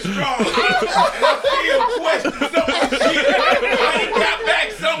 5 years strong. And I still question some of the shit. I ain't got back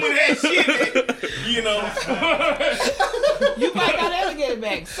some of that shit. You know. You might not ever get it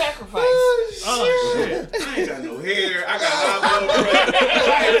back. Sacrifice. Oh shit. I ain't got no hair. I got high blood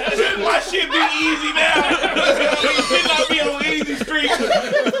pressure. Should my shit be easy now? Should not be on easy street.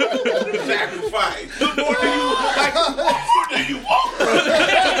 Sacrifice. The more do you want?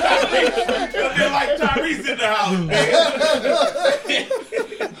 They're like Tyrese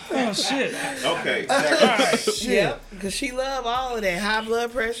Oh shit. Okay. Yeah, because she love all of that high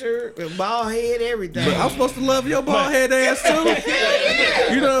blood pressure, bald head, everything. But I'm supposed to love your bald head ass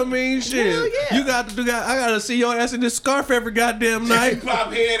too. You know what I mean? Shit. Hell yeah. You got to do. I gotta see your ass in this scarf every goddamn night.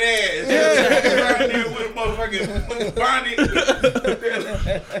 Pop head ass. Yeah. Right there with a motherfucking bonnet.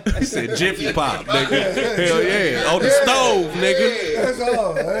 He said Jiffy Pop, nigga. Hell yeah. On the stove, nigga.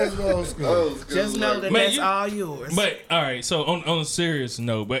 That's old school. Just know that Man, that's all yours. But all right, so on a serious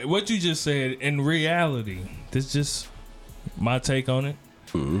note, but what you just said in reality, this is just my take on it.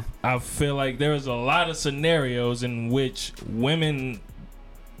 Mm-hmm. I feel like there's a lot of scenarios in which women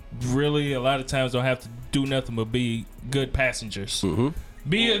really a lot of times don't have to do nothing but be good passengers. Mm-hmm.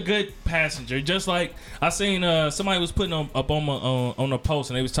 Be a good passenger. Just like I seen somebody was putting up on a post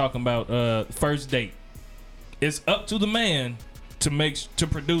and they was talking about first date. It's up to the man to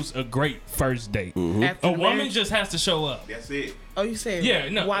produce a great first date. Mm-hmm. A woman just has to show up. That's it. Oh, you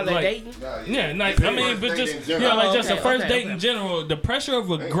saying like, while they're dating? Yeah, like I mean, but just just a first date in general. The pressure of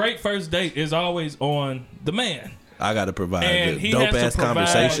a great first date is always on the man. I gotta provide And the he dope has to ass provide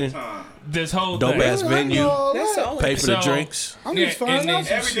conversation, this whole dope thing. ass venue, That's the only pay for the So- drinks. I'm just Yeah, finding and out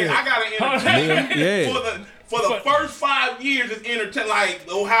some Everything. shit. I gotta entertain. Yeah. For the first 5 years, it's entertain. Like,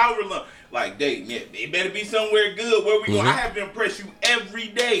 however long. Like, dating, yeah, it better be somewhere good. Where we go? I have to impress you every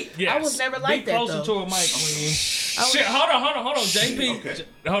day. Yes. I was never like Be that, closer though. to a mic, Queen. Shit, hold on, JP. Okay.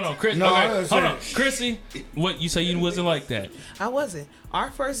 Hold on, Chris. No, okay, I was hold on, saying- Chrissy. What you say? You wasn't like that. I wasn't.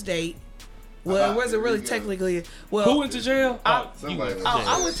 Our first date, well, it wasn't really technically. Well, Who went to jail? Somebody was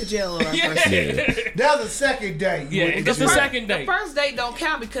I went to jail on our first date. That was a second date. Yeah, it's the second The date. first date don't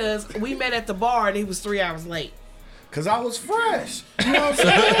count because we met at the bar and he was 3 hours late. Cause I was fresh. You know what I'm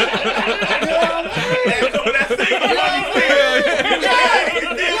saying?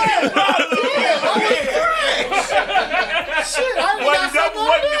 Shit, I ain't got to say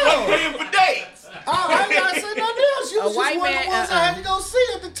nothing else. Paying for dates. I ain't got to say nothing else. You was white just one of the man, ones I had to go see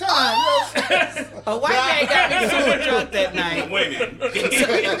at the time. You know what I'm saying? A white man got me super drunk that night. Winning.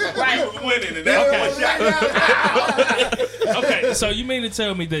 Right. He was winning, and that's what shot. Okay, so you mean to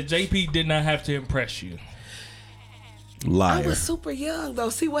tell me that JP did not have to impress you? I Liar. was super young though.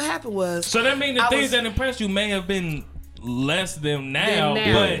 See what happened was. So that means the I things was- that impressed you may have been less than now,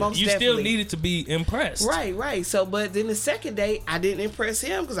 but most you still definitely. needed to be impressed. Right. So, but then the second date, I didn't impress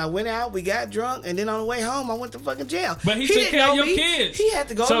him because I went out, we got drunk, and then on the way home, I went to fucking jail. But he took didn't care of know your me. kids. He had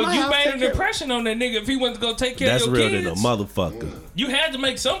to go So to my you house, made take an care of- impression on that nigga if he went to go take care That's of your real than a kids. motherfucker. You had to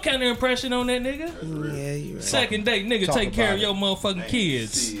make some kind of impression on that nigga. Yeah, you right. Second date, nigga, Talk take care about of your it. motherfucking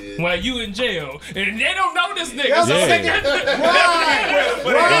kids shit. while you in jail, and they don't know this nigga. That's So- a second.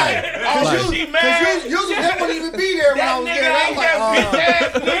 Right. Oh, she mad. Usually that wouldn't even be there when I was there. That I'm nigga ain't that bitch like, ass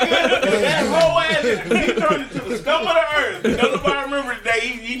nigga. That whole ass, he turned into the scum of the earth. Nobody remember the day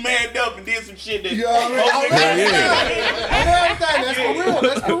he manned up and did some shit that. you know what I mean? Oh, that's for real.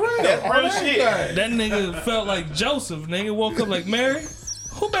 That's for real. That's real On shit. everything. That nigga felt like Joseph. Nigga woke up like Mary.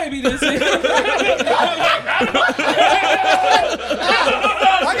 Who baby this is?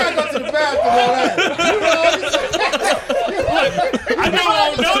 I gotta go to the bathroom on that. I know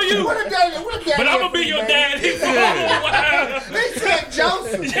I don't know you, What a daddy, but I'm gonna be your daddy. They said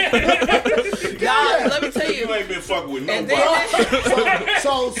Joseph. Y'all, let me tell you. You ain't been fucking with And nobody.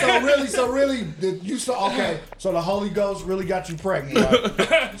 then So really, you saw. Okay, so the Holy Ghost really got you pregnant, right?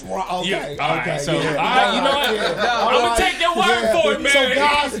 Okay, Yeah, all right, okay, so, yeah. all right, you know what? Yeah. I'm gonna take your word for it,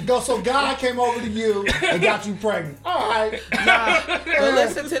 man. So God came over to you and got you pregnant. All right. but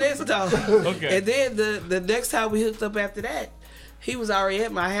listen to this though. Okay. And then the next time we hooked up after that, he was already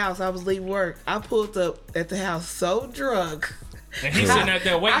at my house. I was leaving work. I pulled up at the house so drunk. And he's sitting out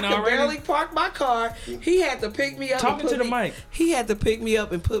there waiting I could already. barely park my car. He had to pick me up. Talking and put to the me- mic. He had to pick me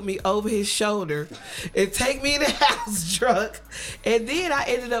up and put me over his shoulder and take me in the house drunk. And then I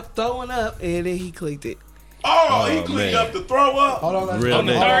ended up throwing up, and then he clicked it. Oh, he Oh, cleaned man. up to throw up. Hold on. Real On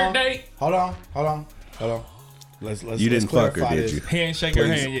the nigga. third date, Hold on. Let's You didn't fuck her, clarify did this. you? he ain't shake her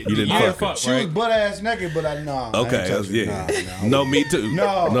Please, hand. you didn't fuck her. She was right? butt ass naked, but I know. Okay, yeah. No, me too.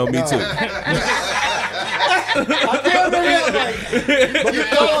 No, me no. too. I feel real like, but you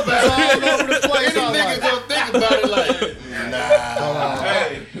know it's all over the place. Any I'm niggas like, gonna think about it like,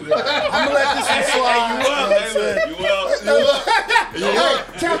 Hey, I'm gonna let this one slide. you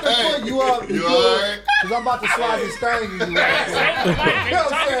up? Captain, Hey, you up? you alright? Because I'm about to slide this thing in you right quick. You know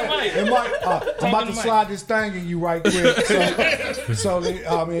what I'm saying? And I'm about to slide this thing in you right quick. So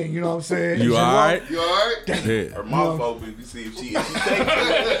I mean, you know what I'm saying? You all right? You alright? Yeah. Her mouth open. You see if she take to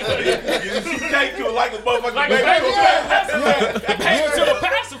it. She take to it like a motherfucking Like baby. a baby. Hand to a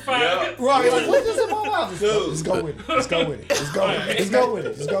pacifier. Yeah. Right, like, what's this in my mouth? Let's go with it. Let's go with it. Let's go with it. Let's go with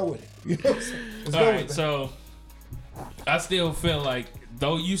it. Let's go with it. You know what I'm saying? Let's go with it. So I still feel like,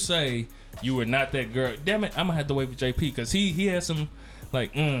 though you say you were not that girl, damn it, I'm gonna have to wait for JP because he has some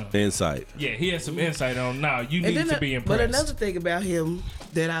like insight. Yeah, he has some insight on now. You need to be impressed. But another thing about him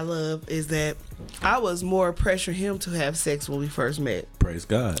that I love is that I was more pressure him to have sex when we first met. Praise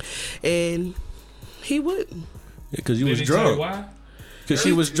God. And he wouldn't. Because you was Did he tell you drunk. why? Because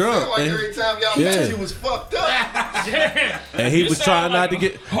she was drunk. Like every time y'all met, she was fucked up. And he was trying not to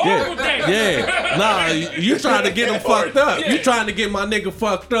get. Nah, you trying to get him fucked up. You trying to get my nigga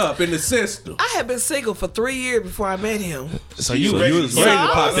fucked up in the system. I had been single for 3 years before I met him. So you was ready to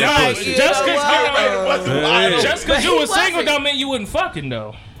pop that pussy. Just because you was single don't mean you wasn't fucking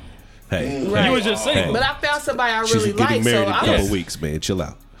though. Hey, Right. You was just single. But I found somebody I she's really getting liked, married so in a I couple was. weeks, man. Chill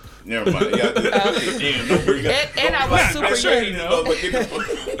out. Never mind. And I was super young. And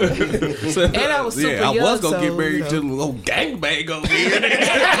I was super young. I was gonna so, get married you know. to a little gangbang over here.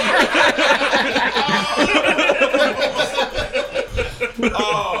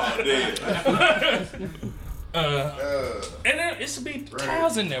 Oh, damn. And then it should be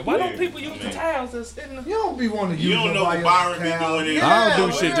towels in there. Why don't people use the towels that's in the... You don't be wanting to use You don't know nobody what Byron else's be towel. doing in I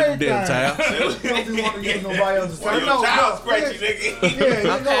don't do shit to the damn towel. You don't be wanting to use nobody else's towel. Your child scratchy, nigga. Yeah, you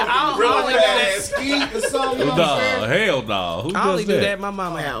know, I'll Real only fat do ass. skeet or something. You know what I'm saying? No, hell no. Who I only does do that that? at my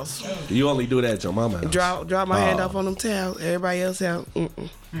mama's house. You only do that at your mama's house. Drop my hand off on them towels. Everybody else out.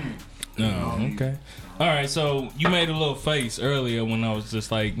 No, okay. All right, so you made a little face earlier when I was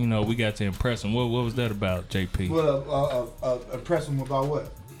just like, you know, we got to impress him. What was that about, JP? Well, impress him about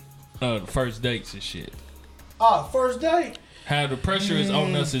what? The first dates and shit. First date? How the pressure is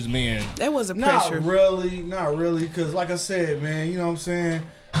on us as men. That wasn't Not pressure. really, because like I said, man, you know what I'm saying?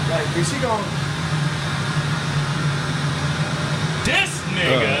 Like, if she gon' This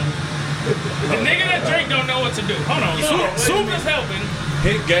nigga, the nigga that drink don't know what to do. Hold on, Soup is helping.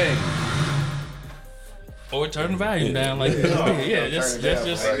 Hit game. Or turn the volume down like this. Yeah, that's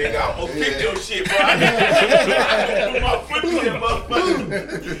just. Nigga, I'm gonna pick your shit, bro. My foot in that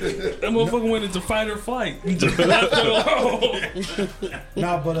motherfucker. That motherfucker went into fight or flight. Just left it alone.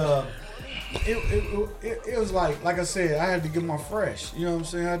 Nah, but it was like I said, I had to get my fresh. You know what I'm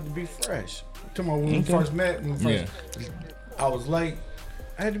saying? I had to be fresh. Come on, when we first met, I was late.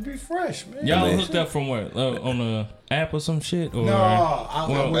 I had to be fresh, man. Y'all hooked up from where? On the app or some shit? Or No,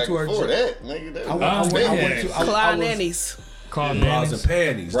 I went to her. Before that, nigga. I went to Clyde Nannies. Called Bras and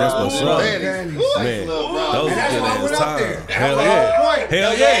panties. That's what's up. Panties. Man, Ooh, those And that's why I good went ass up there. times. Hell yeah.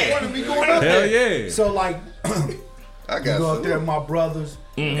 Hell yeah. Hell yeah. So like, I you got go up there with some. my brothers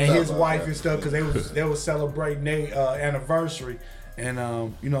and his wife and stuff because they was celebrating their anniversary, and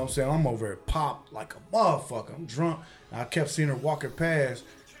you know what I'm saying, I'm over there pop like a motherfucker. I'm drunk. And I kept seeing her walking past.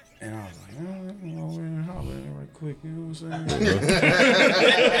 And I was like, oh, you know, holler right quick, you know what I'm saying?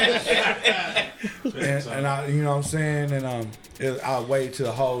 and I, you know what I'm saying? And I waited till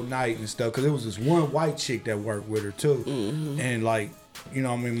the whole night and stuff because it was this one white chick that worked with her too, and like, you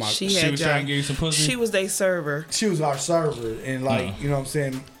know what I mean? She was trying to get you some pussy? She was their server. She was our server, and like, you know what I'm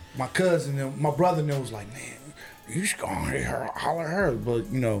saying? My cousin and my brother and them was like, man, you should go on here, holler at her,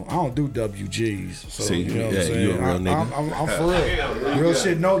 but you know I don't do WGs. So See, you know what I'm saying? you a real nigga. I'm for real, real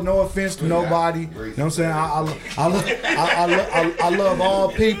shit. No offense to nobody. You know what I'm saying? I love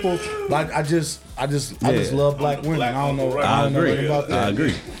all people, but I just love black women. I don't know. I don't know agree. anything about that. I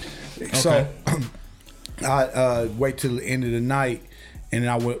agree. So I wait till the end of the night. And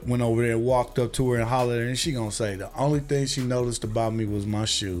I went over there and walked up to her and hollered at her, and she gonna say the only thing she noticed about me was my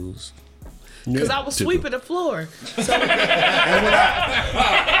shoes. Because I was sweeping the floor. So, But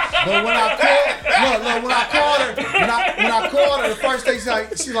when I called her, the first thing she's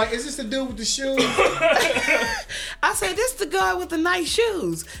like, is this the dude with the shoes? I said, this the guy with the nice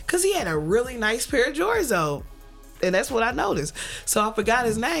shoes. Because he had a really nice pair of Jordans on. And that's what I noticed. So I forgot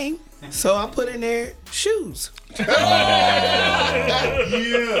his name. So I put in there shoes. I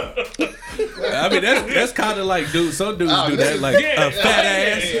mean, that's kind of like some dudes do that, like a fat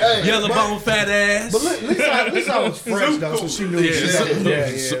ass, yellow bone fat ass. But at least I was fresh though, so she knew. Wait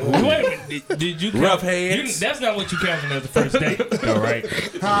a minute. Did you rough hands? That's not what you counted as the first date, all right?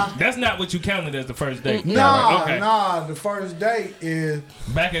 That's not what you counted as the first date. Nah. The first date is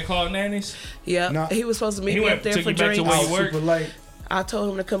back at Claude Nanny's. Yeah, No. he was supposed to meet me up there for drinks. where you work. super late. I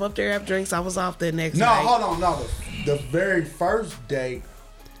told him to come up there after drinks. I was off that next No, night. hold on. No, the very first date,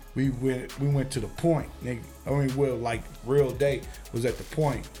 we went to the point, nigga. I mean, well, like real date was at the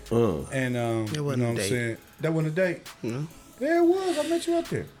point, and you know what I'm saying. That wasn't a date. No. Yeah, it was. I met you up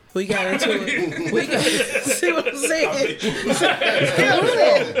there. We got into it. We got see what I'm saying. See what I'm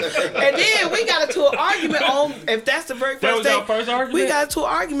saying? And then we got into an argument on if that's the very That first was date. our first argument? We got into an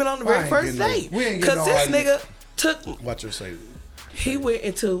argument on the very first date we ain't because getting this no nigga took. Watch her say. We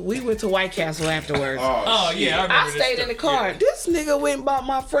went to White Castle afterwards. Oh yeah, I remember I this stayed stuff. in the car. Yeah. This nigga went and bought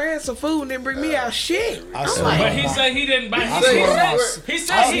my friend some food and didn't bring me out shit. I I'm swear. like, But he said he didn't buy. I He swear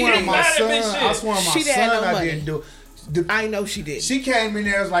said he didn't buy that bitch I shit. swear on my She didn't have son no I money. didn't do. I know she did. She came in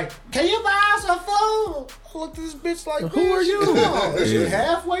there and was like, "Can you buy us some food?" I looked at this bitch like, Who are you? No. Is she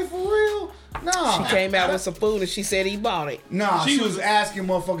halfway for real? No. She came out with some food and she said he bought it. Nah, she was asking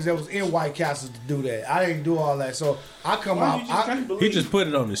motherfuckers that was in White Castle to do that. I didn't do all that, so I come Why out. you just can't believe He just put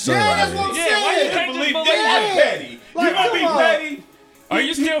it on his son. Yeah, that's right what I'm there. Yeah, why you saying. can't believe just that? believe That's petty. Like, You gonna be come on. petty? Are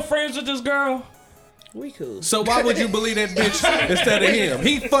you still friends with this girl? We cool. So why would you believe that bitch instead of him?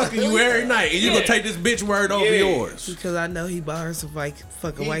 He fucking you every night, and you gonna take this bitch word over yours. Because I know he bought her some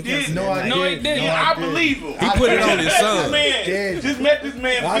fucking White did. Castle. No, that I night. No, he didn't. didn't. No, I didn't. believe him. He put it on his Just son. met this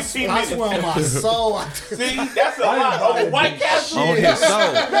man I 15 swear minutes. on my soul. See, that's a lot over White Castle. On his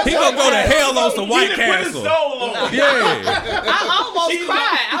soul. He gonna go to hell on some White He done put his Castle. soul on it. Yeah. I almost She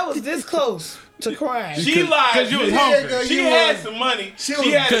cried. I was this close to crying. She lied. Because you was Yeah, hungry. girl, She You had was- some money. she was-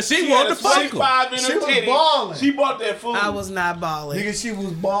 had 'cause she had wanted a to fuck him. 25 in She her was titty. balling. She bought that food. I was not balling. Nigga, she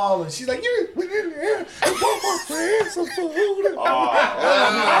was balling. She's like, you went in there and bought my friend some food.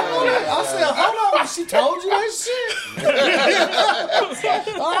 I said, hold on. She told you that shit.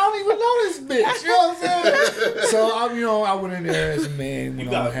 I don't even know this bitch. You know what I'm saying? So I went in there as a man, went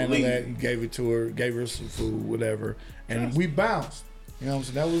on gotta to handle believe. that, and gave it to her, gave her some food, whatever, and we bounced. You know what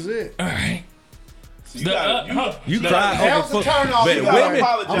I'm saying? That was it. All right. You gotta- You cry That over was a turn off. Man, You gotta women,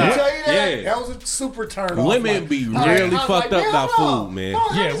 apologize. I'm gonna tell you that. Yeah. That was a super turn off. Women be really fucked up about food, man.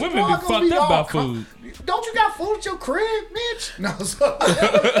 Yeah, women be fucked up about food. Don't you got food at your crib, bitch? No, so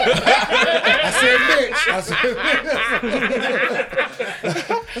I said, bitch. I said,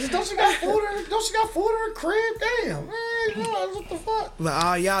 don't you got food in her crib? Damn, man, what the fuck? But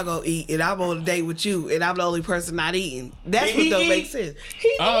all y'all go eat, and I'm on a date with you, and I'm the only person not eating. That's Did what he don't eat? make sense.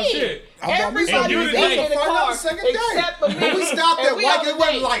 He Oh, did. shit. Everybody you was was eating dating in the for car the second day. except for me. But we stopped And at we White. on the It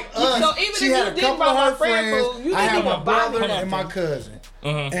wasn't date. like us. So even She if had you a did couple buy of my her friend friends. food, you I didn't had my even buy me brother and my nothing. cousin.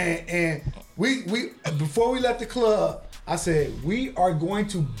 And we before we left the club, I said, we are going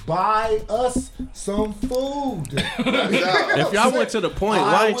to buy us some food. If y'all went to the point,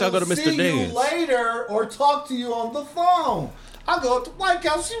 why ain't y'all go to I Mr. will see you Dan's? later or talk to you on the phone. I go up to White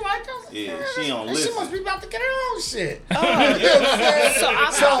House. She White House. Yeah, she don't and She listen. must be about to get her own shit. You know what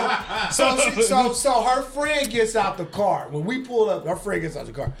I'm saying? So her friend gets out the car. When we pull up, her friend gets out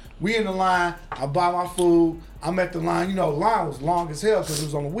the car. We in the line. I buy my food. I'm at the line. You know, the line was long as hell because it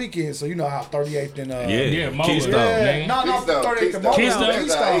was on the weekend. So you know how 38th and Yeah, Mola. Keystone. man. no, Keystone, 38th and Keystone.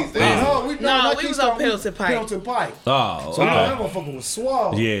 Keystone. Yeah. No, we was on Pendleton Pike. Pendleton Pike. Oh, So you know okay. that motherfucker was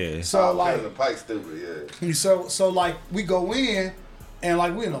swole. Yeah. So like, the Pike stupid, yeah. so like we go in, and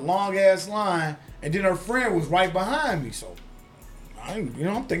like we in a long ass line, and then her friend was right behind me. So I'm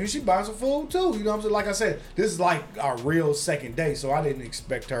thinking she buys some food too. You know what I'm saying? Like I said, this is like our real second day, so I didn't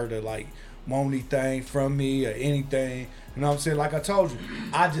expect her to like want anything from me or anything. You know what I'm saying? Like I told you,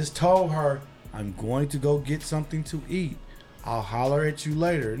 I just told her I'm going to go get something to eat. I'll holler at you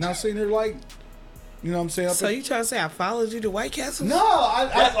later. And I seen her like, you know what I'm saying? So you trying to say I followed you to White Castle? No,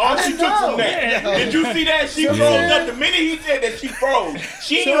 That's all she didn't took know. from that. Did you see that? She Yeah. froze up. The minute he said that, she froze.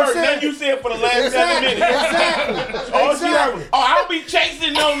 She ain't So heard I'm nothing saying- you said for the last 7 minutes. Exactly. All she heard was, I don't be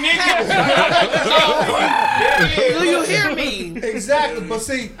chasing no nigga. Do you hear me? Exactly, but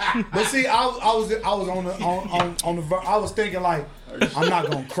see, I was on the I was thinking like, I'm not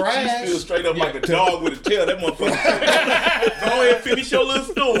gonna She crash. feels straight up like a dog with a tail. That motherfucker. Go ahead, finish your little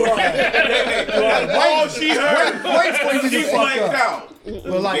story. That's all she heard. Wait till you She get fucked blanked up. out.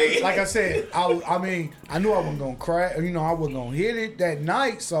 But like I said, I mean, I knew I wasn't gonna crash. You know, I wasn't gonna hit it that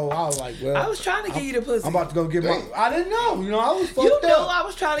night. So I was like, well, I was trying to give you the pussy. I'm about to go get my. I didn't know. You know, I was fucked You up. know I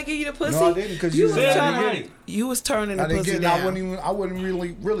was trying to give you the pussy. No, I didn't, 'cause you you was said trying you to. didn't. You was turning the I didn't pussy get it. down. I wasn't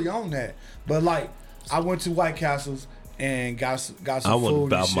really on that. But like, I went to White Castles and got some I want food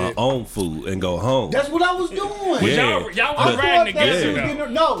to and buy my shit. own food and go home. That's what I was doing. Yeah. Y'all I was thought riding that together shit was though.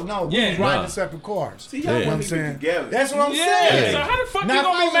 getting- No, we Yeah. was riding Nah. in separate cars. See, y'all Yeah. You know what I'm wasn't even saying? together. That's what I'm Yeah. saying. So how the fuck Now, you if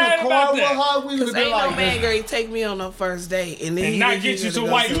gonna I be was in mad a car about with that? her, we would Cause have been ain't no like, man gonna take me on the first date and then And he not leave get you to go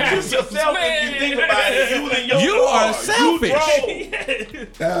White somewhere. Castle. Yourself, if you think about it, you was in your You car. are selfish. You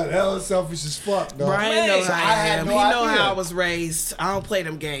drove. that was selfish as fuck, though. Brian knows So how I I had am. no He know idea. how I was raised. I don't play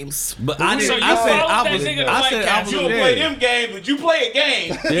them games. But I we didn't. So I you said followed I that was. nigga to I White said I Castle. was You don't play play them games, but you play a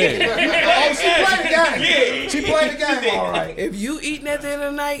game. Yeah. Oh, she played the game. Yeah. She played the game. All right. If you eating at the end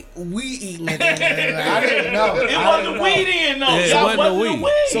of the night, we eating at the end of the night. I didn't know. It wasn't weed in though. Yeah, it Y'all wasn't wasn't weed.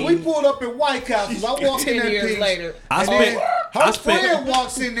 weed. So we pulled up in White Castles. I walked in 10 that years bitch, later. I and then spent. her I spent. friend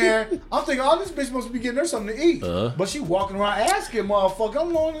walks in there. I'm thinking, oh, this bitch must be getting her something to eat. But she walking around asking motherfucker.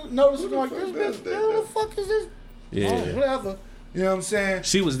 I'm noticing like, this bitch, who the fuck is this? Yeah. Oh, whatever. You know what I'm saying?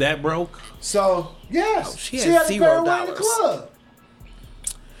 She was that broke. So, yes. she she had had to pay her way in the $0. club.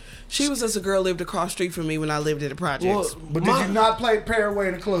 She was just a girl lived across the street from me when I lived in the projects. But did you not pay her way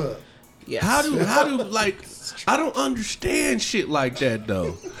in the club? Yes. How do like? I don't understand shit like that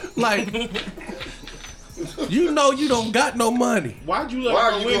though. Like, you know, you don't got no money. Why'd you let Why her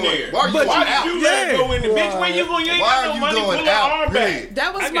are go you in going? there? Why are you But going Why out? did you let her go in there? Bitch, when you going, you ain't Why got are no you money, pull going her out? arm back. Period.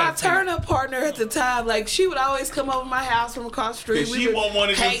 That was I my gotta see. turn-up partner at the time. Like, she would always come over my house from across the street. Cause We she would won't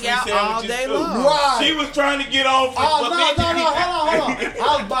want to hang free out all sandwiches day too. long. Right. She was trying to get on for Oh, no, bitch. hold on.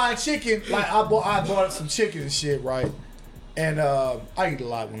 I was buying chicken. Like, I bought some chicken and shit, right? And I eat a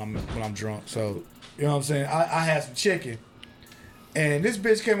lot when I'm drunk. So, you know what I'm saying? I had some chicken. And this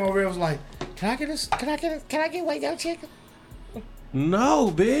bitch came over and was like, can I get way down chicken?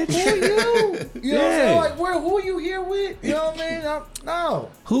 No, bitch. Who are you? You know what I'm Yeah. saying? Like, who are you here with? You know what I mean? No.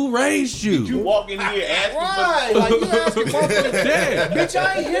 Who raised you? You walk in here asking Right. Like, you asking motherfuckers. Yeah. Bitch,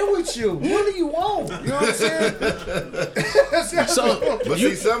 I ain't here with you. What do you want? You know what I'm saying? So But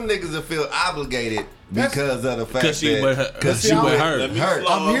see, some niggas will feel obligated because of the fact because she with her. Because she with her. Let me Hurt.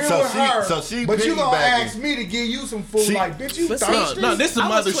 slow I'm here So with she- her, so she but you gonna piggybacking. ask me to give you some food? She- Like, bitch, you But thirsty? No, this is some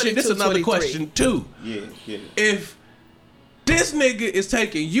I was other shit. This is 22, another 23. question too. Yeah. If this nigga is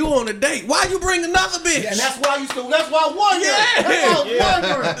taking you on a date, why you bring another bitch? And that's why that's why I wonder. Yeah. That's why I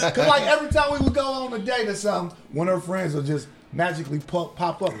was wondering. Cause like every time we would go on a date or something, one of her friends would just magically pop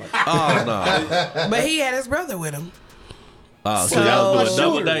up like, Oh no. But he had his brother with him. Oh, so So- y'all was doing a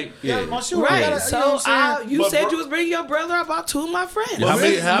double Shooter. date? yeah, my shooter. Right. You know what So I'm saying? you But said bro- you was bringing your brother. I brought two of my friends. How many-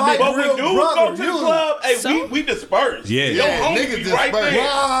 This is how my many- But when real dudes brother, go to the you. club, hey, So? we disperse. Yeah. Your Yeah, homies niggas be right disperse. there.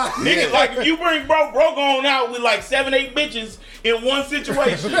 Right. Niggas, like if you bring bro going out with like 7, 8 bitches in one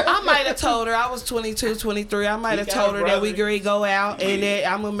situation. I might have told her I was 22, 23. I might have got told her that we brother. could go out and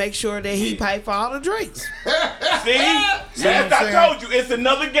that I'm gonna make sure that he pay for all the drinks. See? As I told you, it's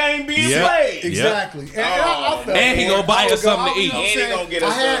another game being Yep. played. Exactly. And I felt And he it. gonna buy I us would go- something to you eat. know what I'm And he saying? gonna get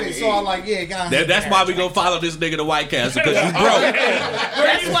us I had something it, to so I'm eat. like, yeah, guys. That's why we gonna follow this nigga to White Castle because you broke.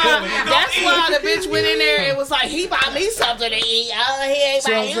 That's why the bitch went in there and was like, he bought me something to eat. Oh, he ain't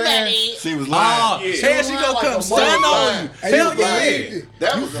See what buy I'm you saying? nothing to eat. She was Oh, lying. Yeah. and she gonna Like come a stun on you. And Hell you yeah. believed it.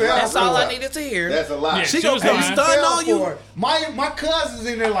 That You was a fell lie. That's all for I it. needed to hear. That's a lie. Yeah. She She gonna was come lying. stun Fell on you. for it. My cousins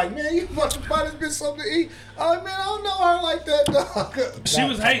in there like, man, you about to buy this bitch something to eat. Oh man, I don't know her like that, dog. She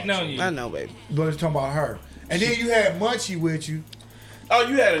was hating on you. I know, baby. But it's talking about her. And then you had Munchie with you. Oh,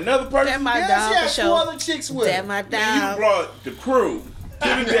 you had another person? That my Yeah, dog she for had two sure. other chicks with That her. my Man, you dog. brought the crew to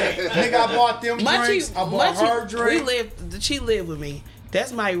the date. Nigga, I bought them drinks. I bought her drink. She lived with me.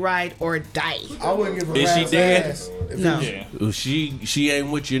 That's my ride or die. I wouldn't give a Is she rat's dead? ass if No. Yeah. Well, she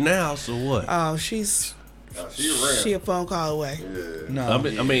ain't with you now, so what? Oh, she's She ran. she a phone call away. No,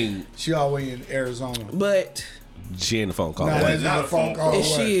 I mean, she always in Arizona. But she in the phone call. No, away. that's not a phone call away.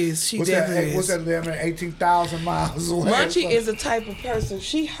 she is. She what's definitely that, What's is. that damn 18,000 miles away? Munchie is the type of person.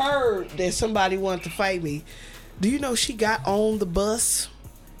 She heard that somebody wanted to fight me. Do you know she got on the bus,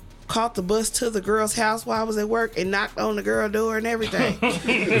 caught the bus to the girl's house while I was at work, and knocked on the girl door and everything?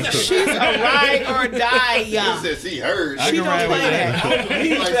 She's a ride or die, She y'all. said she heard. She don't ride with play that.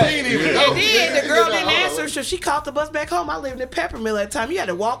 Like, she ain't even know. And then the girl didn't Hold on. answer, so she caught the bus back home. I lived in Peppermill at the time. You had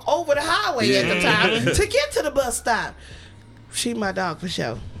to walk over the highway at the time to get to the bus stop. She my dog for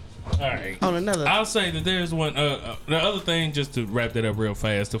sure. All right. On another. I'll say that there's one. The other thing, just to wrap that up real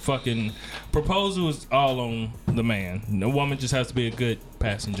fast, the fucking proposal is all on the man. The woman just has to be a good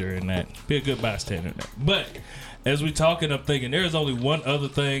passenger in that, be a good bystander in that. But as we talking, I'm thinking there's only one other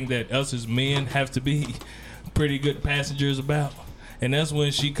thing that us as men have to be pretty good passengers about, and that's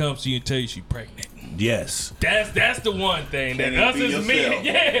when she comes to you and tell you she's pregnant. Yes. That's the one thing that Can't us be as men, yourself.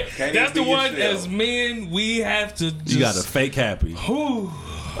 yeah, Can't that's the be one yourself. as men we have to. Just, You got to fake happy. Whew.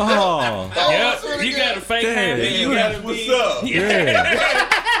 Oh. Yep, you got to fake Damn. happy. You got to What's be. up? Yeah.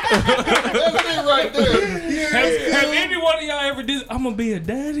 That's it right there. Have any one of y'all ever did? I'm gonna be a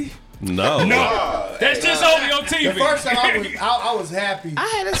daddy. No. No, that's just over your The TV. first time I was happy. I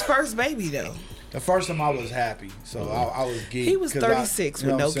had his first baby though. The first time I was happy, so I was geeked. He was 'cause 36 you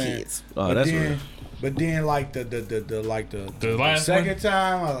know with no what I'm saying? kids. Oh, But that's then, real. But then, like the last second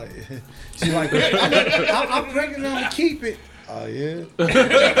time, I like she's like, I'm pregnant, I'm gonna keep it. Oh yeah.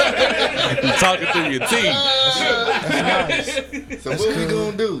 You talking through your teeth. So what we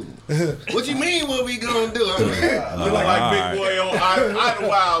gonna do? What you mean? What we gonna do? I mean, Look like Big Boy on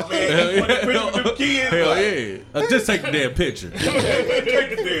Idlewild, man. When the picture of them kids, Hell like, yeah. Just take the damn picture. take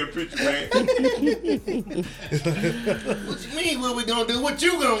the damn picture, man. what you mean? What we gonna do? What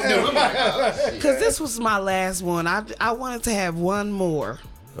you gonna do? I'm like, oh, shit. Because this was my last one. I wanted to have one more.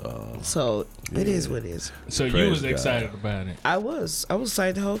 So it is what it is. So Praise you was God. excited about it. I was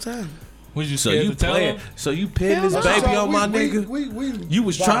excited the whole time. Was you So scared you to tell playing? him? So you pinned this Hell no. baby on my we, nigga? We You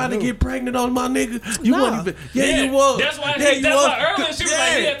was trying to get pregnant on my nigga? You No. wasn't even. Yeah, you was. That's why. Yeah, you That's was. why earlier she was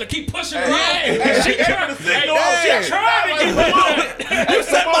like, he had to keep pushing her. Hey, She trying to hey, she trying to get Hey, You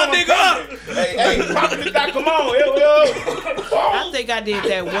set my nigga up. Hey, pop the doc, come on, yo. I think I did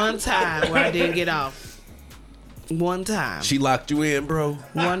that one time where I didn't get off. One time. She locked you in, bro.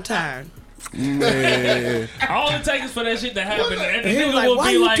 One time. Man. All it takes is for that shit to happen, and the He was nigga like, will "Why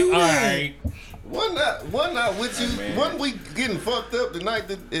be you like, do all that?" right. One night with you. One week getting fucked up the night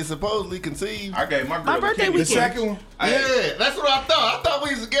that is supposedly conceived. I gave my girl My birthday the The weekend. second one. Yeah, that's what I thought. I thought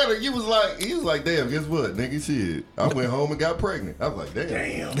we was together. He was like, damn, guess what, nigga, shit. I went home and got pregnant. I was like,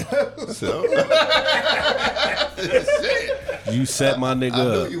 damn. So, shit. You set my I knew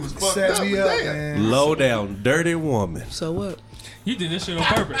nigga you up. was fucked Set up. me but up, damn. man. Low down, dirty woman. So what? You did this shit on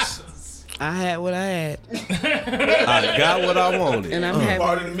purpose. I had what I had. I got what I wanted. And I'm happy.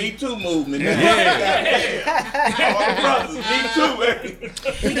 Part of the Me Too movement. Yeah. All my brothers, Me Too,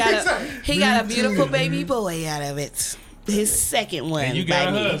 man. He got a beautiful baby boy out of it. His second one. And you got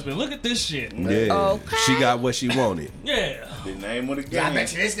a baby. husband. Look at this shit. Yeah. Okay. She got what she wanted. Yeah. The name of the game. I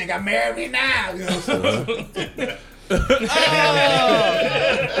bet you this nigga married me now. You know what I'm saying?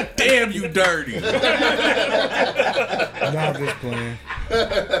 Damn, you dirty. No, I'm just playing.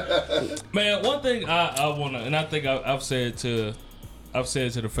 Man, one thing I wanna, and I think I've said to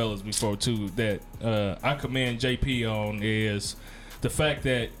the fellas before too, that I commend JP on is the fact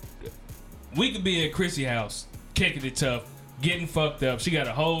that we could be at Krissy house, kicking it tough, getting fucked up. She got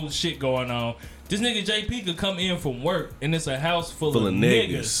a whole shit going on. This nigga JP could come in from work and it's a house full of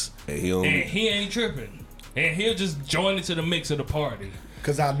niggas, And and he ain't tripping, and he'll just join into the mix of the party.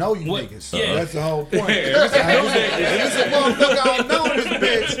 Cause I know you What? niggas. Yeah. That's the whole point. Yeah. If it's a motherfucker I don't know this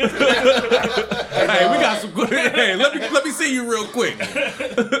bitch. Hey, we got some good. Hey, let me see you real quick.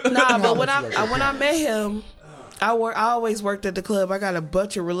 Nah, but when I met him, I always worked at the club. I got a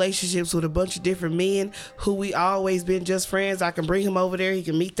bunch of relationships with a bunch of different men who we always been just friends. I can bring him over there. He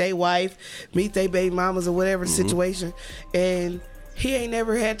can meet their wife, meet their baby mamas or whatever the situation. And he ain't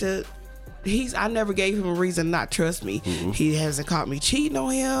never had to. I never gave him a reason not trust me. He hasn't caught me cheating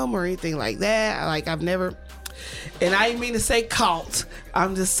on him or anything like that. Like I've never, and I didn't mean to say caught.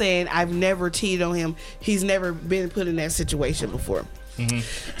 I'm just saying I've never cheated on him. He's never been put in that situation before.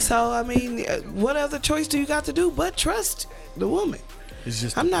 So I mean, what other choice do you got to do but trust the woman? It's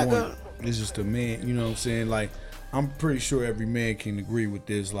just I'm the not point. gonna- It's just a man. You know what I'm saying? Like, I'm pretty sure every man can agree with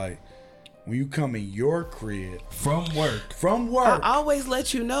this. Like, when you come in your crib From work. from I work always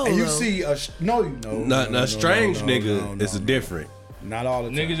let you know. and you though. see a A strange nigga is different. Not all the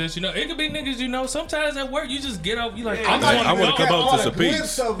time. Niggas that you know, it could be niggas you know. Sometimes at work, you just get up. You like, I I wanna come up to a some glimpse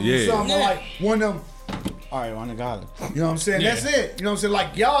peace. of him or Yeah. something, Yeah. like one of them. All right, on the golly. You know what I'm saying? Yeah. That's it. You know what I'm saying?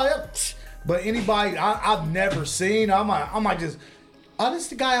 Like y'all, but anybody I've never seen, I might just. Oh, this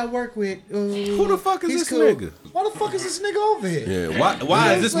the guy I work with. Who the fuck is he's this nigga? Why the fuck is this nigga over here? Yeah.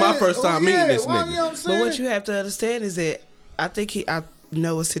 Why is this my first time meeting this why, nigga? You know what I'm But saying? what you have to understand is that I think I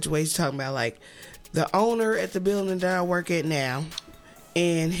know a situation talking about like the owner at the building that I work at now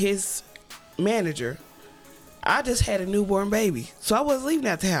and his manager. I just had a newborn baby, so I wasn't leaving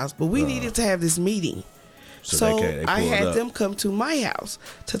out the house, but we needed to have this meeting. So they I pulled had up. them come to my house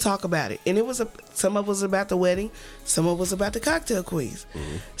to talk about it, and it was some of it was about the wedding, some of it was about the cocktail quiz.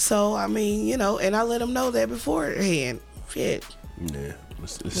 So I mean, you know, and I let them know that beforehand. Shit, Yeah.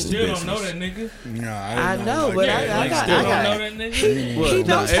 It's Still business. don't know that nigga. Nah, I know, but I got. Still don't know that nigga. He Well,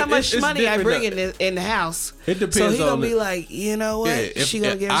 knows no, how much it's money I different bring in the house. It depends So he gonna on be the- like, you know what? Yeah, She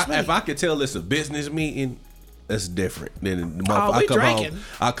gonna give us money. if I could tell it's a business meeting, that's different. Then the Oh, we drinking.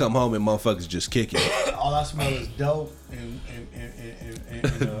 I come home and motherfuckers just kicking. all I smell is dope and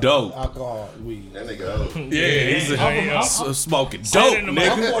Dope. alcohol, weed. That nigga old. Yeah, he's smoking Sit dope, in the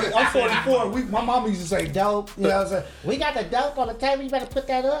nigga. I'm 44. My mama used to say dope. You know what I'm saying? We got the dope on the table. You better put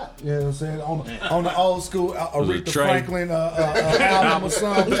that up. You know what I'm saying? On the old school Aretha Trey. Franklin album or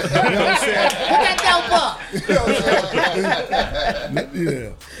something. You know what I'm saying? Put that dope up. You know what I'm saying? Yeah.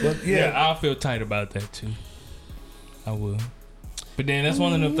 But Yeah, yeah. I'll feel tight about that too. I will. But then that's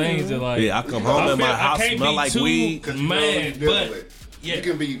one of the things that like Yeah, I come home and my house smell like weed. Man, but yeah.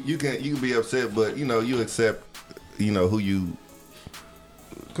 you can be upset, but you accept who you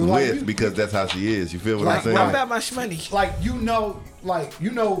like because that's how she is. You feel what I'm Like, saying? what about my money? Like you know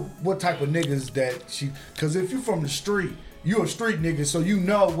what type of niggas that she. Because if you from the street, you a street nigga, so you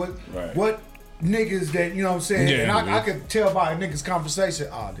know what niggas that you know what I'm saying. Yeah, and I could tell by a nigga's conversation.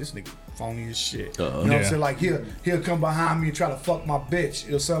 This nigga phony as shit. You know what I'm saying? Like he'll come behind me and try to fuck my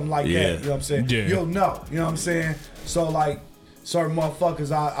bitch or something like that. You know what I'm saying? Yeah. You'll know. You know what I'm saying? So like certain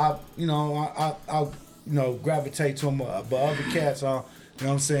motherfuckers, I gravitate to them, but other cats are. You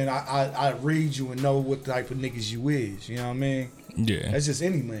know what I'm saying? I read you and know what type of niggas you is. You know what I mean? Yeah. That's just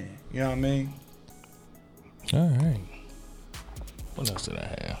any man. You know what I mean? All right. What else did I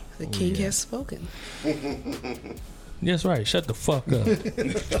have? The king has spoken. Yes, right. Shut the fuck up.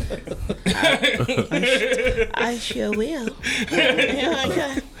 I sure will.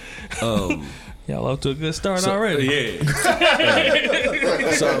 Y'all off to a good start already. Yeah.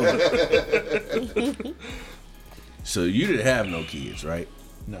 So you didn't have no kids, right?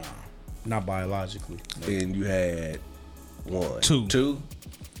 No, not biologically. And you had one, Two.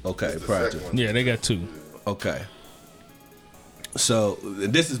 Okay, It's the prior to second one. Yeah, they got 2. okay. So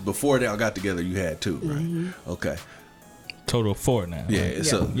this is before they all got together. You had 2, right? Okay. Total of 4 now. Yeah. Right?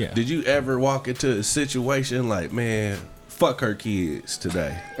 So Yeah. did you ever walk into a situation like, man, fuck her kids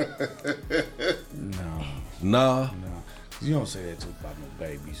today? No. Nah. You don't say that to about no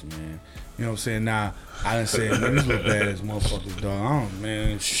babies, man. You know what I'm saying? Nah, I done said, man, these little badass motherfuckers, dog.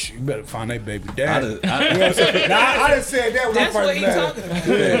 Man, you better find that baby daddy. You know what I'm saying? Nah, I done said that when That's I what first he met talking her.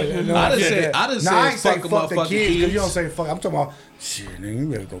 about. Yeah, I done said I ain't say fuck a fuck the motherfucking kids. 'Cause kids. You don't say fuck. I'm talking about, shit, nigga, you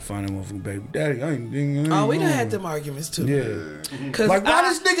better go find that motherfucking baby daddy. I ain't Oh, we done had them arguments too. Yeah. Cause Like, why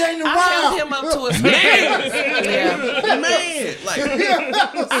this nigga ain't I around? held him up to a standard. Yeah. Man, like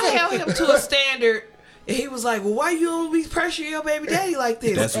I held him to a standard. And he was like, well, why you don't be pressuring your baby daddy like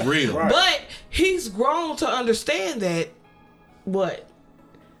this? that's real. But he's grown to understand that what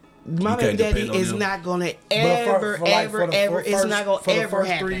my You baby can't daddy depend on is them. not gonna But ever, it's not gonna for the ever first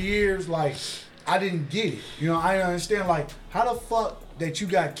happen. 3 years, like, I didn't get it. You know, I didn't understand, like, how the fuck that you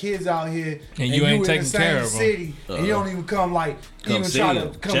got kids out here And you ain't in taking the same care of 'em. city and you don't even come, like, Come even see try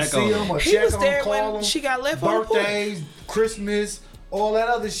 'em, to come check see on 'em. them or He check was on there them, call when them. she got left on the porch. Birthdays, Christmas, all that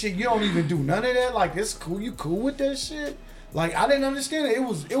other shit. You don't even do none of that. Like, it's cool. You cool with that shit? Like, I didn't understand it. It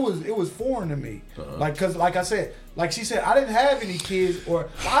was foreign to me. Like, cause like I said, like she said, I didn't have any kids, or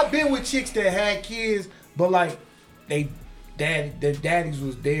I've been with chicks that had kids, but like their daddies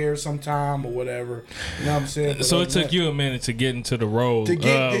was there sometime or whatever. You know what I'm saying? But So other it than took that- you a minute to get into the role To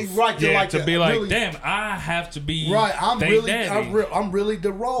get- of, right, to like to to be like, really- damn, I have to be right. I'm they really, daddy. I'm really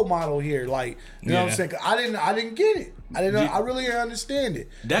the role model here. Like, you know what I'm Yeah. saying? 'Cause I didn't get it. I really didn't understand it.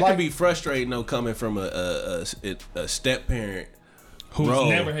 That Like, can be frustrating though, coming from a step parent who's role.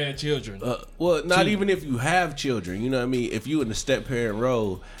 never had children. Well, not Two. even if you have children. You know what I mean? If you in the step parent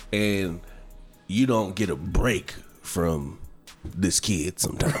role and you don't get a break from this kid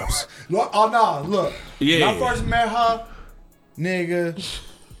sometimes. Look, look. Yeah. When I first met her, nigga,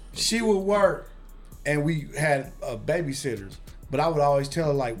 she would work, and we had babysitters. But I would always tell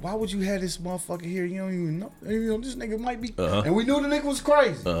her, like, why would you have this motherfucker here? You don't even know. You know, this nigga might be. And we knew the nigga was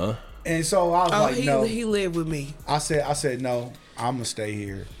crazy. And so I was like, no. He lived with me. I said, no, I'm going to stay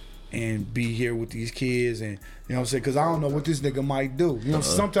here and be here with these kids. And, you know what I'm saying? Because I don't know what this nigga might do. You know,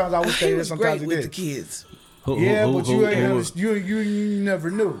 sometimes I would stay He there, was sometimes great he with did. the kids. Yeah, but you ain't you never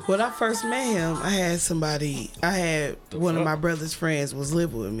knew. When I first met him, I had one of my brother's friends was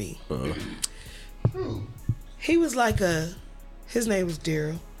living with me. He was like his name was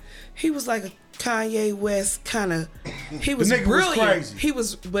Daryl. He was like a Kanye West kind of. He was nigga was brilliant. crazy. He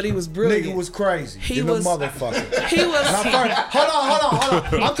was brilliant. Nigga was crazy. He Than was- a motherfucker. He was. Hold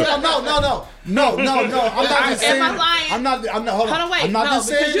on. I'm talking. No. I'm not just saying. Am I lying? I'm not. Hold on. Wait, I'm not no, just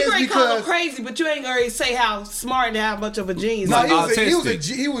saying because you this already call him because. crazy, but you ain't already say how smart and how much of a genius. No, he he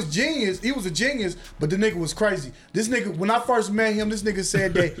was. was genius. He was a genius, but the nigga was crazy. This nigga, when I first met him, this nigga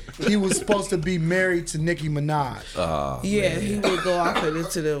said that he was supposed to be married to Nicki Minaj. Yeah, he would go off and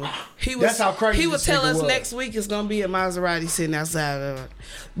into them. He was. That's how crazy He would this tell nigga us was. next week it's gonna be a Maserati sitting outside of it.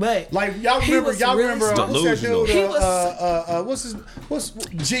 But Like y'all he remember? was Y'all really remember? smart. What's that Delusional. dude? He was- What's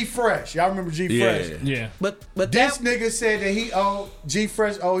G Fresh? Y'all remember G Fresh? Yeah. But This that nigga said that he owed G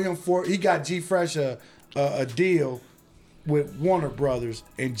Fresh owed him he got G Fresh a deal with Warner Brothers,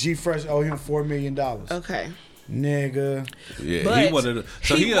 and G Fresh owed him $4 million. okay. Nigga, Yeah, But he wanted.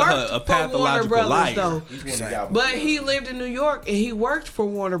 So he worked a for pathological Warner Brothers, liar. though. But he lived in New York and he worked for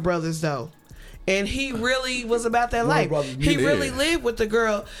Warner Brothers though. And he really was about that life. He really lived with the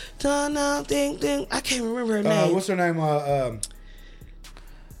girl. Ding, ding. I can't remember her name. What's her name?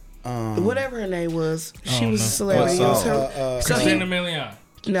 Whatever her name was. She was a celebrity. It was her. Christina Milian.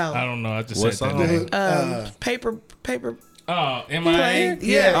 No. I don't know. I just said that name. Paper. Oh, M.I.A.?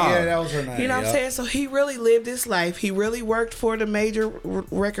 Yeah, that was her name. You know what I'm saying? So he really lived his life. He really worked for the major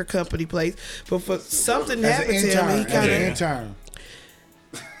record company place. But for something happened to him, he kind of intern.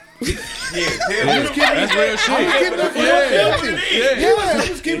 That's real shit.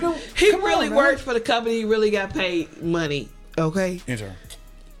 He really worked for the company. He really got paid money. Okay. Intern.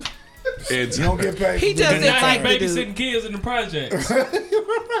 You don't get paid. He just didn't like babysitting kids in the projects.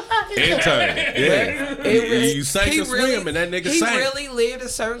 Intern. Yeah. You sank or swim and that nigga sank. He really lived a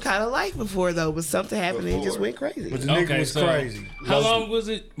certain kind of life before though, but something happened and he just went crazy. But the nigga was crazy. How long was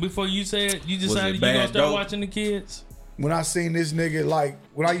it before you said you decided you gonna start watching the kids? When I seen this nigga, like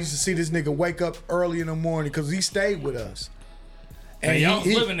when I used to see this nigga wake up early in the morning because he stayed with us. And y'all was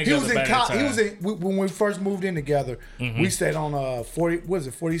living together. He was in when we first moved in together. We stayed on 40. What is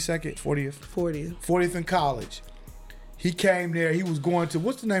it? 42nd, 40th in college. He came there. He was going to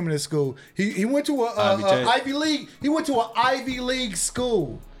what's the name of the school? He went to a Ivy League. He went to an Ivy League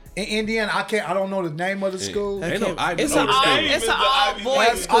school in Indiana. I don't know the name of the school. It's an all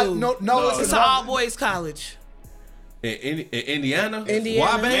boys school. No, it's an all boys college. In Indiana?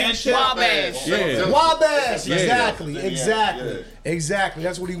 Wabash. Yeah. Wabash. Yeah. Exactly.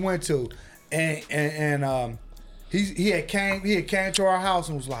 That's what he went to. And he had came to our house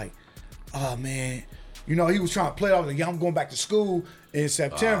and was like, oh man, you know, he was trying to play off like, yeah, I'm going back to school in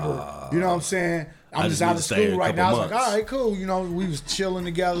September. You know what I'm saying? I'm just out of school right now. I was like, all right, cool. You know, we was chilling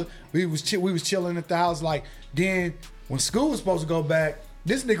together. We was chilling at the house. Like then when school was supposed to go back,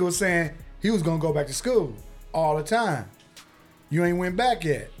 this nigga was saying he was gonna go back to school all the time. You ain't went back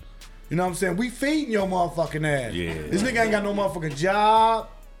yet. You know what I'm saying? We feeding your motherfucking ass. Yeah. This nigga ain't got no motherfucking job.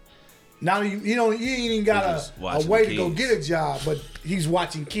 Now he ain't even got a way to go get a job, but he's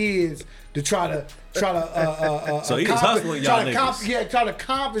watching kids to try to so he was hustling y'all niggas. Try to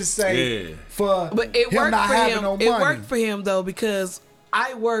compensate for but it him worked not for having him. no money. It worked for him though because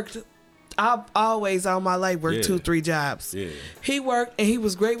I've always all my life worked 2-3 jobs. Yeah. He worked and he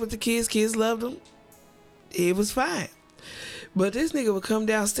was great with the kids. Kids loved him. It was fine. But this nigga would come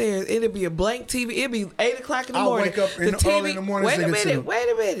downstairs. It'd be a blank TV. It'd be 8 o'clock in the morning. I'll wake up early in the morning. Wait a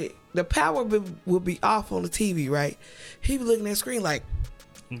minute. The power would be off on the TV, right? He be looking at the screen like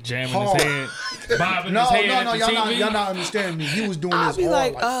jamming his head, bobbing his head. No, y'all not understanding me. He was doing I'll this be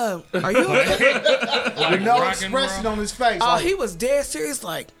hard, like, are you okay? with no expression on his face. Oh, he was dead serious,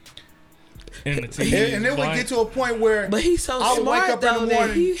 like. In the TV, and then we get to a point where but he's so I would smart wake up though in the morning,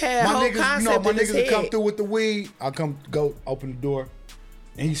 that he had my whole niggas, concept my in his niggas would come head. through with the weed. I go open the door,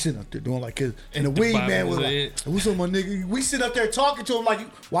 and he's sitting up there doing like his. And the weed man was like, "What's up, my nigga?" We sit up there talking to him like,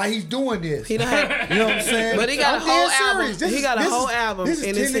 "Why he's doing this?" He don't have, you know what I'm saying? But he got I'm a whole dead album. serious. He got a whole album This in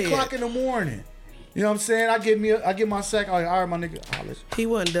is his 10 head. o'clock in the morning. You know what I'm saying? I get my sack. All right, my nigga. He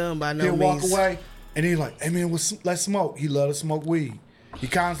wasn't done by no He'll means. walk away, and he's like, "Hey man, let's smoke." He love to smoke weed. He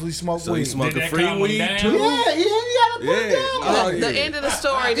constantly smoked weed. He smoking free calm him weed down? too? Yeah, he got to put down. The end of the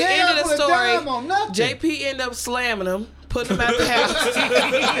story. The He end ain't of the put a dime story. on nothing. JP ended up slamming him, putting him out the house.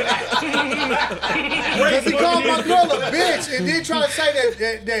 Because he called my girl a bitch and then try to say that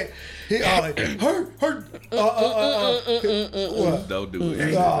he what? Don't do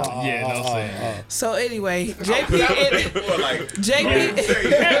it. don't say it. So anyway,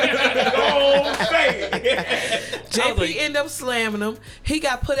 JP ended up slamming him. He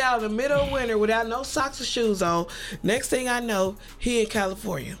got put out in the middle of winter without no socks or shoes on. Next thing I know, he in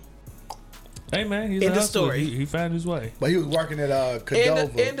California. Hey man, he's In a the hustler. story. He found his way. But he was working at Cordova.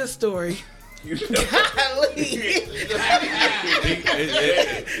 End of story. Is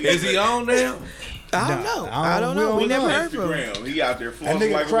he on now? I don't know. I don't know. We never heard from him. Instagram. He out there That flowing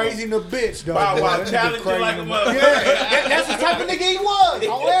nigga like crazy in the bitch, though. Bow Wow That nigga challenge crazy like a in the- mother. Yeah, that's the type of nigga he was.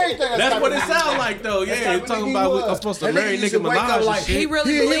 On everything. That's what it sounds like though. Yeah, That's he's talking about I'm supposed to marry nigga Minaj and shit. He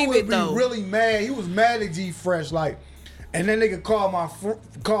really believed would it, though. Be really mad. He was mad at G Fresh, like, and that nigga called my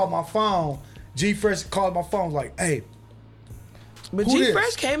phone. G Fresh called my phone, like, hey. But who G this?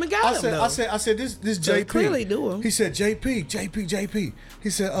 Fresh came and got him though. I said this So he JP. clearly knew him. He said JP. He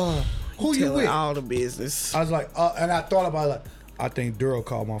said, who you Telling with? all the business. I was like, and I thought about it, like, I think Duro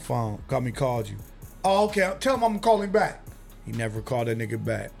called my phone. Called you. Oh, okay. Tell him I'm calling back. He never called that nigga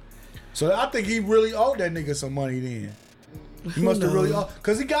back. So I think he really owed that nigga some money then. He must have really owed,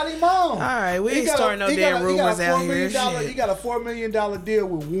 because he got him on. All right, we ain't starting no damn rumors out here. He got a $4 million deal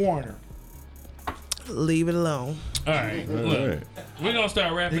with Warner. Leave it alone. All right, look, we're gonna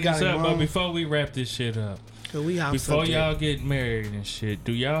start wrapping this up, but before we wrap this shit up, before y'all get married and shit,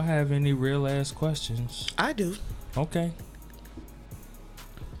 do y'all have any real ass questions? I do. Okay.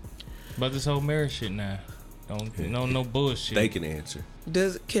 But this whole marriage shit now, no bullshit. They can answer.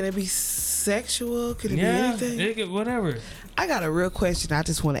 Can it be sexual? Can it be anything? It can, whatever. I got a real question. I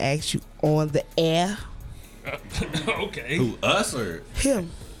just want to ask you on the air. Okay. Who, us or him?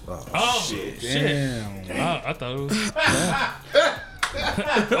 Oh shit! Damn. I thought it was.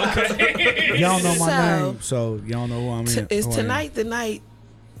 Okay. Y'all know my name, so y'all know who I'm in. Is tonight the night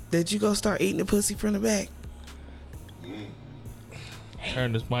that you gonna start eating the pussy from the back?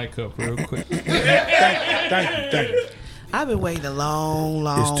 Turn this mic up real quick. Thank you. I've been waiting a long.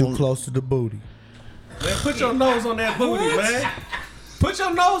 It's too close to the booty. Man, put your nose on that booty, man. Put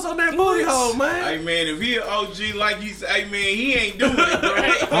your nose on that booty hole, man. Hey, man, if he an OG like he said, hey, man, he ain't doing it, bro.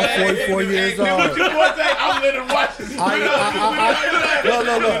 I'm 44 years old. What you want to say? I'm letting him watch this. Look.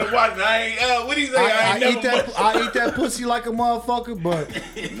 What he say? I eat that pussy like a motherfucker, but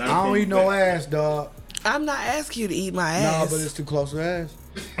I don't eat no ass, dog. I'm not asking you to eat my ass. No, but it's too close to ass.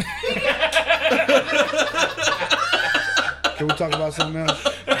 Can we talk about something else?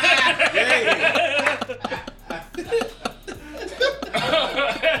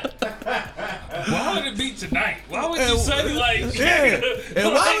 Why would it be tonight? Why would you say like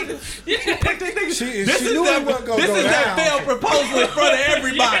And why would She knew this is down. that failed proposal in front of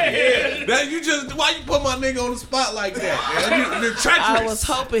everybody. That you just why you put my nigga on the spot like that? Man? You're treacherous. I was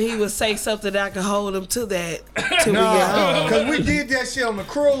hoping he would say something that I could hold him to that till we get No, home. because we did that shit on the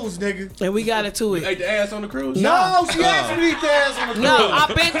cruise, nigga. And we got into Ate it. the ass on the cruise? No, she asked me to eat the ass on the cruise. No,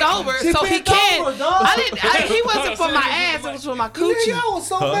 I bent over so he bent can. over, dog. He wasn't for my ass. It was for my coochie. Nigga, I was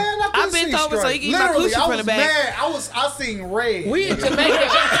so mad I couldn't bent see over so straight. he can eat my Literally, coochie from the back. Mad. I seen red. We in Jamaica.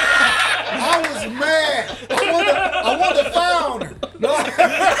 I was mad. I wanted to found her. No.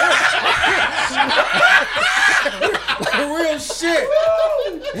 Real shit.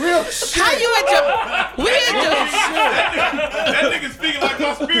 How you in Jamaica? We in Jamaica. That nigga speaking like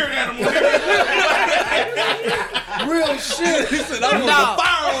my spirit animal. Real shit. He said, I'm gonna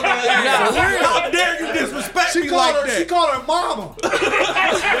fire on that ass. How dare you disrespect me like that? She called her mama.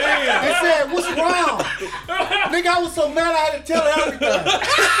 And said, what's wrong? Nigga, I was so mad I had to tell her everything.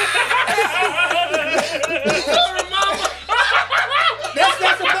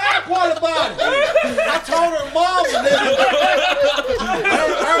 That's the bad part about it. I told her mama, nigga.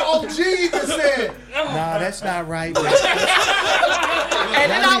 Her OG even said, nah, that's not right. And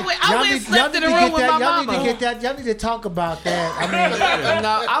then I went and slept in the room with my mama. Y'all need to talk about that. I mean,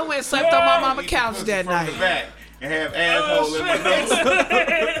 No, I went and slept on my mama's couch that night. Back and have asshole in my nose.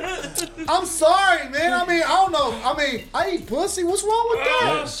 I'm sorry, man. I mean, I don't know. I mean, I eat pussy. What's wrong with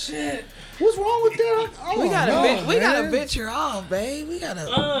that? Oh shit. What's wrong with that? We gotta venture off, babe. We gotta.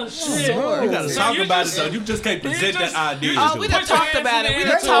 Oh shit. You gotta So talk you about just- it, so you just can't present that idea. Oh, we done talked about it. We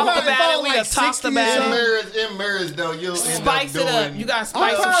done talked about it. We done talked about it. In marriage, though, you'll Spice end it up up. doing, You gotta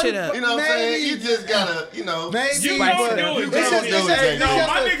spice some shit up. You know what I'm saying? You just gotta, Maybe, You but gonna do it, You bro. just do it, Hey, no, baby.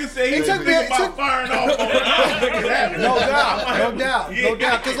 my nigga said he It was took me- thinking it about took- firing off on her. no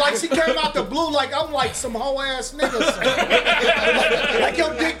doubt. Cause like she came out the blue, like I'm like some hoe ass nigga.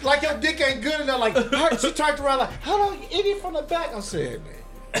 like your dick ain't good enough. Like she turned around like, how do you eat it from the back? I said, man.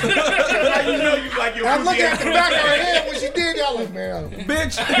 How you know you like your I'm looking pussy at the back of her head when she did that. I'm like, man.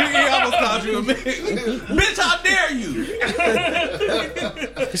 Bitch, he almost called you a bitch. Bitch, how dare you?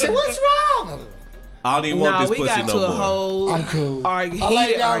 She said, what's wrong? I don't even want No, this we pussy got no to a more. whole I'm cool. I lay heated down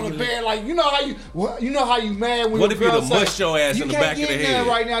in the argument. bed like you know how you mad when What your if you girl done say, mushed your ass you in the can't back of get the in there head?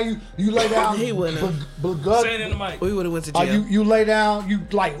 right now. You lay down. He wouldn't. Say it in the mic. We would have went to jail. You lay down. You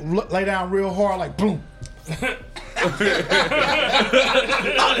like lay down real hard like boom.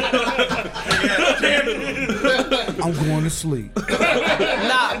 I'm going to sleep.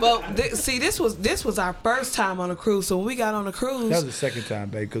 Nah, but see, this was our first time on a cruise. So when we got on the cruise, That was the second time,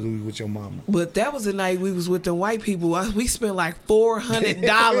 babe, because we was with your mama. but that was the night we was with the white people. We spent like $400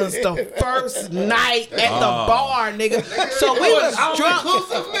 the first night at the bar, nigga. So we was drunk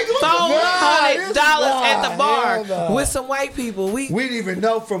 $400 at the bar with some white people. We didn't even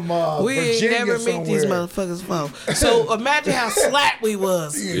know from we ain't Virginia never meet these somewhere. motherfuckers before. So imagine how slack we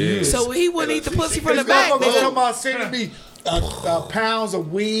was. So he wouldn't eat the pussy from the This back, motherfucker was talking nigga. about sending me pounds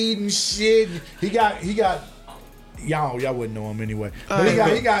of weed and shit. He got y'all wouldn't know him anyway.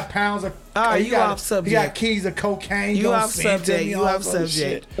 But he got pounds of. You off subject. He got keys of cocaine. You off subject. You off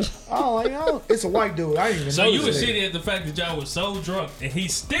subject. It's a white dude. I didn't even. So know you was that. shitty at the fact that y'all was so drunk and he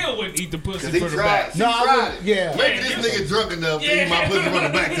still wouldn't eat the pussy Cause he for the tried. back. No, I tried it. Yeah. Maybe this nigga drunk enough to eat my pussy from the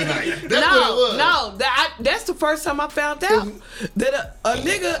back tonight. That's what it was. No, that's the first time I found out that a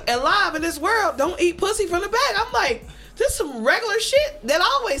nigga alive in this world don't eat pussy from the back. I'm like, this some regular shit that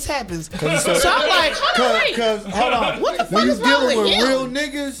always happens. So I'm like, hold on. What the fuck When you is wrong dealing with him? real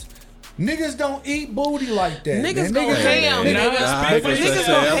niggas don't eat booty like that. Niggas man. go ham.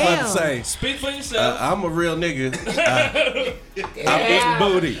 Speak for yourself. I'm a real nigga. I'm eating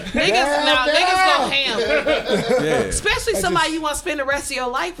booty. Niggas go ham. Yeah. Especially somebody you want to spend the rest of your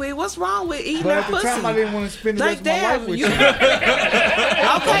life with. What's wrong with eating But their at the pussy? time, I didn't want to spend the rest of my life with you.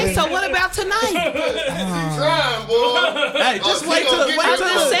 Okay, so what about tonight? Trying, boy. Hey, just wait till I'm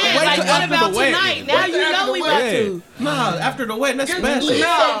just saying, like, what about tonight? Now you know we about to. Nah, after the wedding, that's special. No,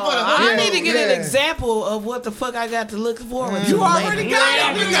 I need to get an example of what the fuck I got to look forward to. You already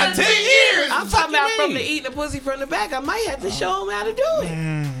got it. You got 10 years. I'm talking about from the eating the pussy from the back. I might have to show him how to do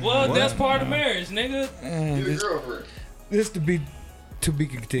it. Well, that's part of marriage, nigga. Get a girlfriend. This to be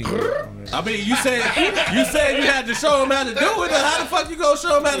continued. I mean, you said you had to show him how to do it. How the fuck you gonna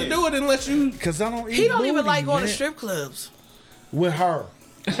show him how to do it unless you? Because I don't eat He don't even booty, like going to man. strip clubs. With her.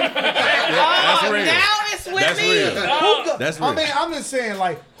 That's Now it's with That's me. real. That's real. I mean, I'm just saying,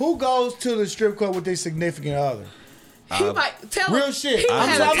 like, who goes to the strip club with their significant other? He might tell Real him shit. He would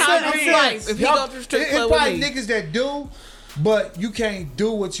have a time of his life if he go to the strip It's club with probably me. niggas that do, but you can't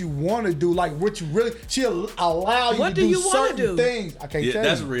do what you want to do. Like what you really, she'll allow you What to do do you wanna certain do? things. I can't Yeah, tell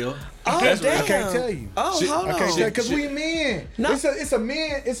that's you. real. Oh, That's damn. I can't tell you. Oh, hold I can't on. tell because we men. No. It's a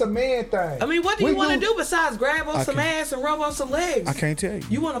man thing. I mean, what do you want to do besides grab on some can't- ass and rub on some legs? I can't tell you.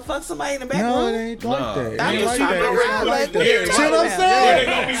 You want to fuck somebody in the back No, room? it ain't like that. It I'm ain't just like trying to that. It's around, not like, like what you that. See what I'm talking about? saying? They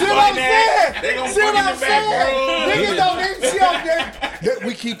gonna be See what I'm fucking that. saying? They gonna See what fuck in I'm the back saying? room. Niggas don't even see out there.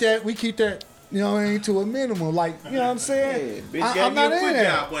 We keep that. You know what I mean, to a minimum. Like, you know what I'm saying? Bitch I'm gave me not a in foot there.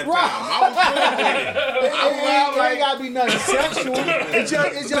 job one time. Right. I was cool with it. It ain't gotta be nothing sexual. It's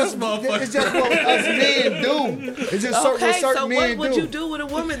just what us men do. It's just what Okay, certain so men what would do. you do with a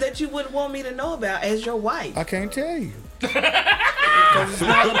woman that you wouldn't want me to know about as your wife? I can't tell you. Because it's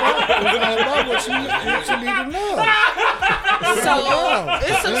not about what you need to know. So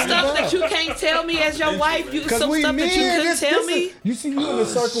it's some stuff that you can't tell me as your wife. Because Some we stuff men, that you couldn't tell me. You see, you in a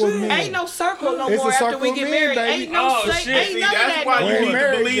circle with men. Ain't no circle no It's more a after circle we of get men, married. baby. Ain't no Oh sex. shit! Ain't See, none of that's that why no you ain't need more. to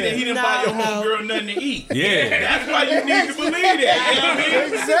married believe that yet. he didn't No, buy your no. homegirl nothing to eat. Yeah. That's why you need to believe that. You know what I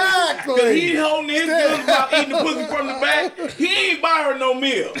mean? Exactly. Cause he holding his good about eating the pussy from the back. He ain't buy her no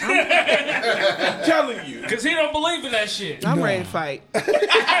meal. I'm telling you. Cause he don't believe in that shit. I'm ready to fight. I'm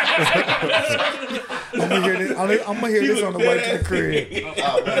gonna hear this on the way to the crib.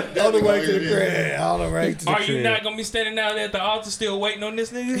 On the way to the crib. On the way to the Are crib. you not gonna be standing out there at the altar still waiting on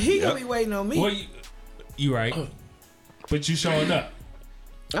this nigga? He gonna be waiting on me. Well, you right. But you showing up.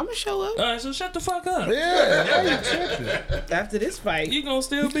 I'm gonna show up All right, so shut the fuck up. Yeah, why you tripping? after this fight. You gonna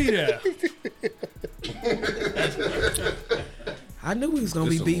still be there. I knew we was gonna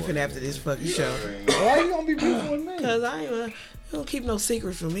be beefing after this fucking show. Why you gonna be beefing with me? Cause I ain't don't keep no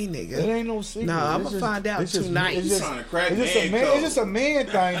secrets from me, It nigga. ain't no secret. No, I'm It's gonna just- find out it's just- tonight. It's just, Trying to crack it's just a man man. code. It's just a man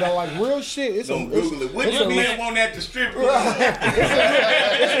thing though, like real shit. It's Don't a, Google it. What it's do a- men want at the strip club?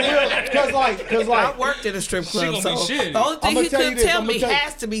 Cause I like, worked in a strip club, gonna so be shitty. the only thing I'ma he tell you could this, tell I'ma me tell you-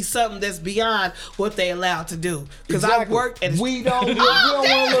 has to be something that's beyond what they allowed to do. Because I exactly. worked at a We don't. We Oh, don't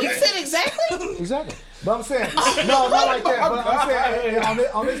damn, want to you look. said exactly? Exactly. But I'm saying, no, not like that. But I'm saying,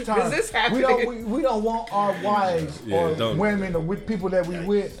 on this time, Is this happening? we don't want our wives or don't. women or with people that we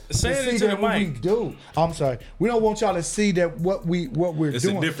with Say to it see into that the what we mic. do. I'm sorry, we don't want y'all to see that what we're It's a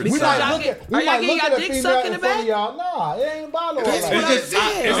doing. different we side. might look at Are we y'all might getting look y'all at a dick female sucked in in the front back? of y'all. Nah, it ain't about all That's that. what I just-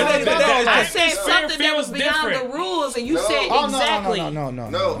 said. it's not even that. I It's said just- something that was feels beyond different. the rules, and you No. said Oh, exactly. No. No, No, I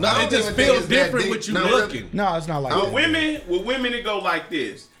it don't just even think feels it's that different deep. with you No, looking. No, it's not like that. With women, it go like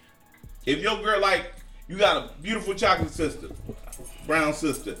this. If your girl, like, you got a beautiful chocolate sister, brown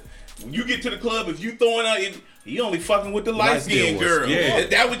sister. When you get to the club, if you throwing out, you only fucking with the light-skinned girl. Yeah. Is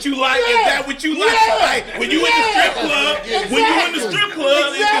that what you like? Is that what you like? Like, when you in the strip club, when you in the strip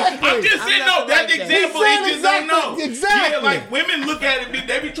club, I'm just saying, no, that example, He they said just don't know. exactly. Yeah, like, women look at it,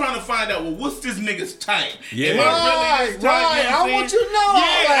 they be trying to find out, well, what's this nigga's type? Yeah. Am I really this type? Right. You know what I I'm want saying? you to know all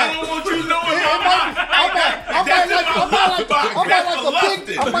Yeah, that. I don't want you knowing. I might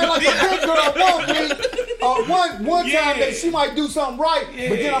like a big girl, won't be. One time that she might do something right,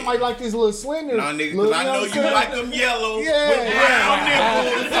 but then I might like this little slender. Nah, nigga, little, cause I know you like them yellow with brown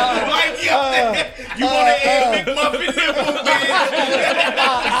nipples. You want to add McMuffin nipples, man?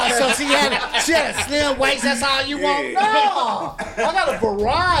 So she had a slim waist. That's all you want? No, I got a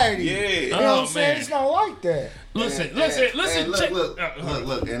variety. Yeah. You know what I'm saying? It's not like that. Listen.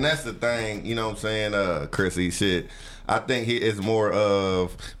 Look, and that's the thing, you know what I'm saying, Krissy, shit. I think it's more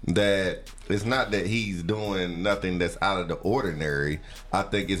of that. It's not that he's doing nothing that's out of the ordinary. I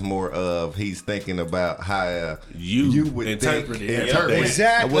think it's more of he's thinking about how you would interpret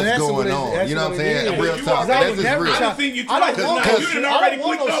exactly what's going on. You know what I'm saying? Real talk. That's just real. I don't think you tried to. You didn't already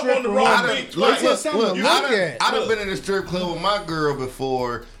clicked up on the wrong bitch. I done been in a strip club with my girl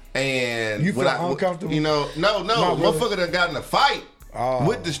before. And you feel uncomfortable? You know, no, motherfucker done got in a fight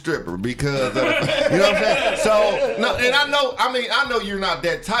with the stripper because of, you know what I'm saying? So no, and I know you're not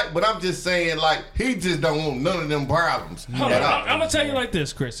that type, but I'm just saying like he just don't want none of them problems. Hold on, I'm gonna tell you like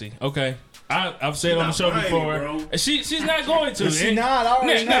this, Krissy. Okay, I've said on the show before. She's not going to. She's not. I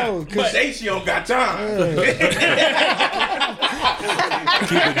already know. But today she don't got time.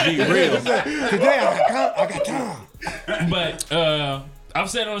 Keep it G real. Today I got time. But I've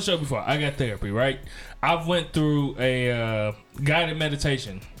said on the show before, I got therapy, right? I've went through a guided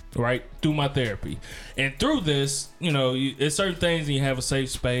meditation, right, through my therapy. And through this, you know, it's certain things and you have a safe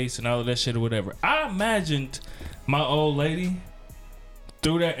space and all of that shit or whatever. I imagined my old lady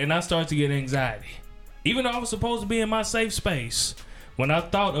through that, and I started to get anxiety. Even though I was supposed to be in my safe space, when I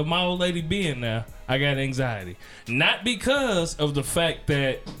thought of my old lady being there, I got anxiety. Not because of the fact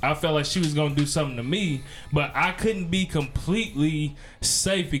that I felt like she was going to do something to me, but I couldn't be completely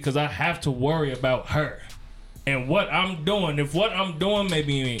safe because I have to worry about her. And what I'm doing, if what I'm doing may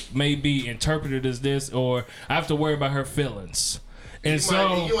be interpreted as this, or I have to worry about her feelings. And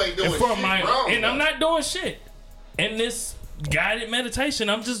you ain't doing shit wrong, and I'm not doing shit. In this guided meditation,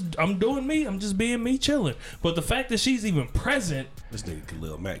 I'm doing me. I'm just being me, chilling. But the fact that she's even present, this nigga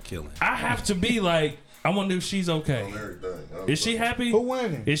Khalil Mack killing. I have to be like, I wonder if she's okay. Is she happy? Who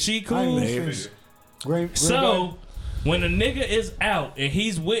winning? Is she cool? Great. So when a nigga is out and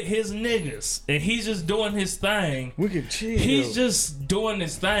he's with his niggas and he's just doing his thing, we can chill. He's just doing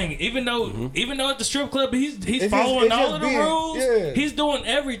his thing. Even though at the strip club he's following all of the rules. Yeah. He's doing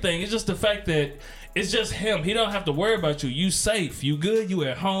everything. It's just the fact that it's just him. He don't have to worry about you. You safe. You good. You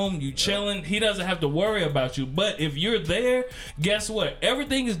at home. You chilling. He doesn't have to worry about you. But if you're there, guess what?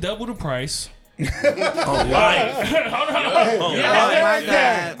 Everything is double the price. Oh my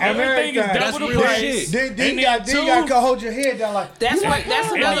God! Everything is double the price. Then you got to hold your head down like that's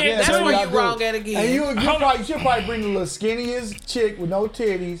where you wrong at again. And you should probably bring the little skinniest chick with no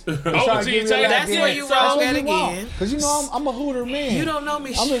titties. That's where you wrong at again. Because you know I'm a hooter man. You don't know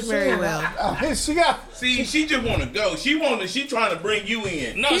me very well. She just want to go. She trying to bring you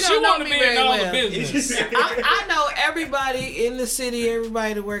in. No, she want to be in all the business. I know everybody in the city,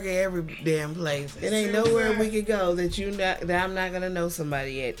 everybody to work at every damn place. It ain't nowhere we could go that I'm not gonna know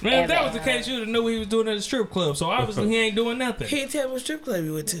somebody at. Man, if that was the case, you'd have knew what he was doing at the strip club. So obviously he ain't doing nothing. He ain't tell me what strip club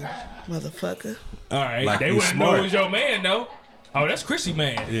you went to, motherfucker. All right, like they wouldn't know it was your man though. Oh, that's Krissy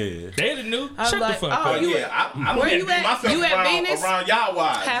man. Yeah, they'd have knew. Shut the fuck up. I'm where you at? You at Venus? Around y'all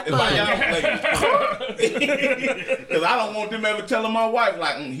wives. Have fun. Because I don't want them ever telling my wife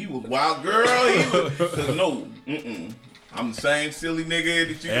like he was wild girl. Because no, I'm the same silly nigga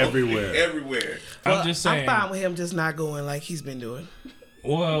that you everywhere. I'm just saying. I'm fine with him just not going like he's been doing.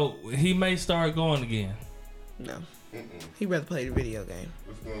 Well, he may start going again. No. He'd rather play the video game.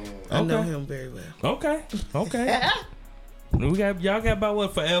 I know him very well. Okay. Y'all got about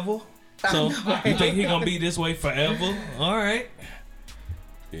what, forever? So you think he gonna be this way forever? All right.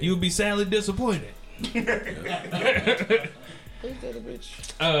 Yeah. You'll be sadly disappointed. Who's that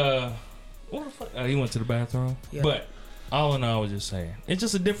bitch? What the fuck? He went to the bathroom. Yeah. But all in all, I was just saying, it's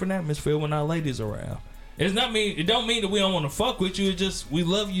just a different atmosphere when our ladies around. It don't mean that we don't want to fuck with you. It's just we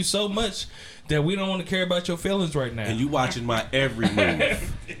love you so much that we don't want to care about your feelings right now. And you watching my every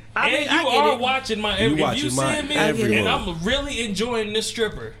move. You are watching my every move. You seeing me, and I'm really enjoying this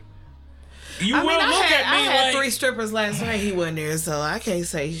stripper. You will look at me I had 3 strippers last night. He wasn't there, so I can't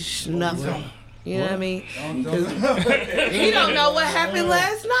say nothing. You know what I mean? He don't know what happened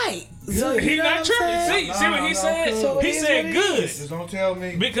last night. So he not tripping. See what he said? He said good. Just don't tell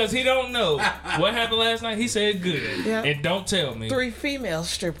me. Because he don't know what happened last night. He said good. Yeah. And don't tell me. 3 female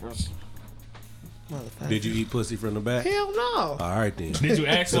strippers. Motherfucker. Did you eat pussy from the back? Hell no. All right then. Did you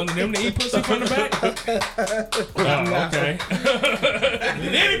ask one of them to eat pussy from the back? Oh, okay.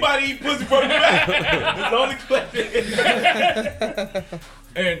 Did anybody eat pussy from the back? That's the only question.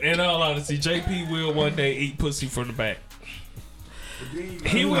 And in all honesty, JP will one day eat pussy from the back.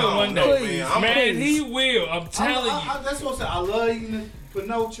 He will one day. Man, he will. I'm telling you. That's what I said. I love eating the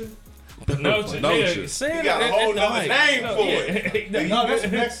pinocha. Pinocha. Yeah, say You got a whole nother name for it. No, that's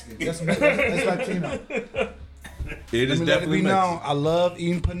Mexican. That's Latino. It is Let definitely it be known, Mexican. I love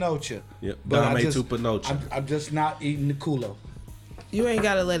eating pinocha. Yep. But Dame tu pinocha. I'm just not eating the culo. You ain't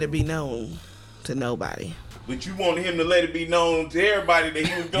gotta let it be known to nobody. But you wanted him to let it be known to everybody that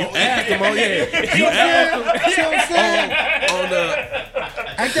he was going. Ask him, oh yeah. You asked him. See what I'm saying? On the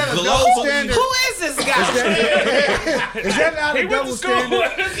Ain't that a double global. standard? Who is this guy? Is that not a He went double to school.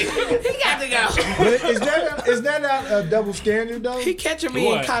 standard? He got to go. But is that not a double standard though? He catching me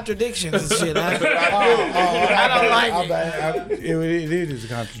in What? contradictions and shit. I don't like it. It is a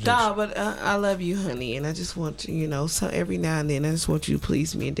contradiction. Nah, but I love you, honey, and I just want you, so every now and then I just want you to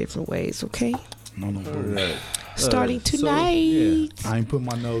please me in different ways, okay? No. Right. Starting So, tonight. yeah. I ain't put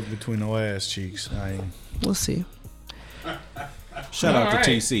my nose between no ass cheeks. I ain't. We'll see. Shout out All to right.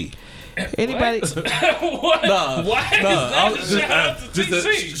 TC. Anybody? What? Nah, Why is nah, that I a was shout out to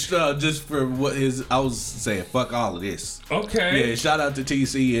TC? just for what his, I was saying, fuck all of this. Okay. Yeah, shout out to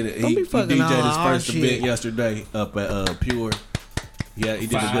TC, and Don't he be fucking DJ'd all his our first shit. event yesterday up at Pure. Yeah, he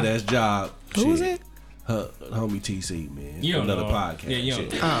did a Fire. good ass job. Who was Shit. it? Homie TC, man. You don't Another know. podcast. Yeah, you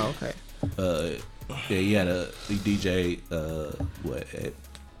don't shit. know. Oh, okay. Yeah, he DJ at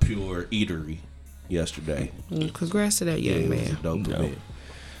Pure Eatery yesterday. Congrats to that Yeah, young it was a man. dope event.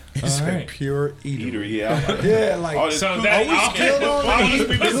 It's All a right. pure eater. Eater, yeah. Yeah, like All this So food- that all these still on all these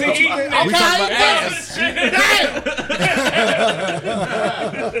people Busy eating. eating We talking about ass.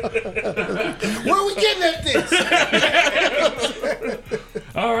 where are we getting at this?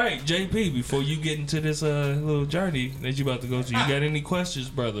 All right, JP, before you get into this little journey that you about to go to, you got any questions,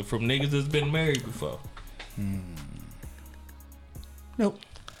 brother, from niggas that's been married before? Nope.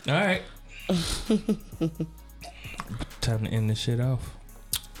 All right. Time to end this shit off.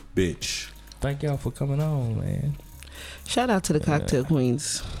 Bitch. Thank y'all for coming on, man. Shout out to the Cocktail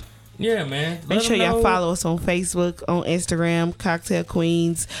Queens. Yeah, man. Make Let sure them y'all know. follow us on Facebook, on Instagram, Cocktail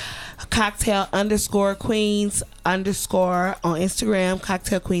Queens, Cocktail_Queens_ on Instagram,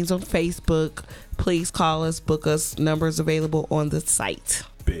 Cocktail Queens on Facebook. Please call us, book us. Numbers available on the site.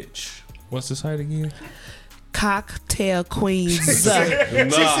 Bitch. What's the site again? Cocktail Queens. Nah.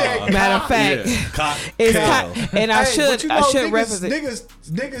 Matter of fact, it's and I Hey, should but you know, should represent.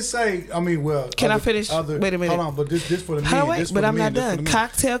 niggas say. I mean, well. Can I finish? Wait a minute. Hold on, but this for the men. Hold on, wait, this for but the I'm men, not this for the done. men.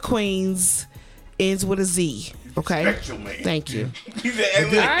 Cocktail Queens ends with a Z. Okay. Spectral, man. Thank you. He said, hey,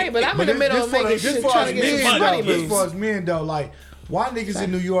 look, All right, but I'm in the middle of for making the- shit, for trying us to get men, some money though, this moves. for us men though. Like, why niggas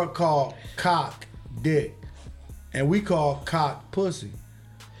in New York call cock dick, and we call cock pussy?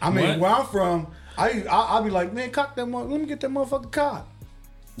 I mean, What? where I'm from, I'll be like, man, cock that let me get that motherfucking cock.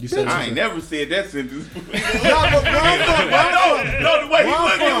 You said I ain't never said that sentence. No, but where I'm from, No, the way he Where I'm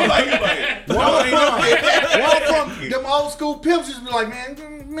looked at me like, where I'm from, them old school pimps used to be like, man,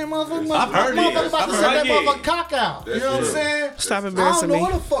 motherfucker, I've heard it. motherfucker about to I've set heard that it. motherfucker cock out. You know what I'm true. saying? Stop I embarrassing don't know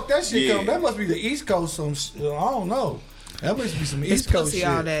me. where the fuck that shit Yeah. come. That must be the East Coast. I don't know. That must be some It's East Coast pussy shit.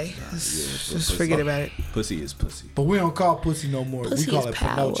 all day. Just forget about it. Pussy is pussy. But we don't call pussy no more. Pussy we call is it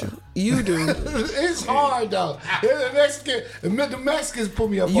power. panocha. You do. It's hard though. The Mexicans put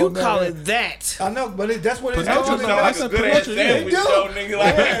me up You on that. call it that. I know, but that's what it's That called. just sound like a good ass They sandwich, do. though, nigga.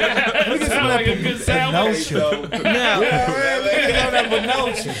 Like, We get some Sound of like a that good sandwich. panocha. No, Yeah, man, we get some of that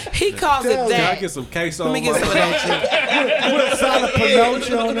panocha. he calls it Tell me. Can I that. get some queso? Let me on get my some of that shit. Put a side of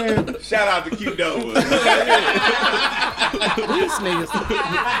panocha on there. shout out to Qdoba. These niggas.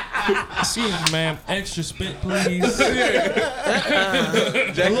 Excuse me, ma'am. Extra spit, please.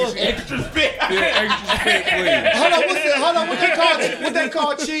 Extra spit. Extra spit, please. Hold on, what they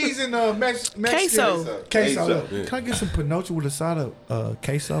call cheese in Mexican? Queso. Queso. Can I get some panocha with a side of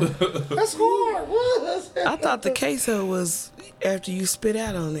queso? That's hard. What? I thought the queso was after you spit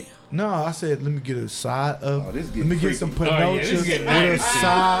out on it. No, I said let me get a side of. this let getting me get some Oh, yeah, this panocha getting with a nasty.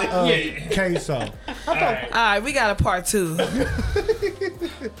 side of Yeah. queso. All right, we got a part 2. We're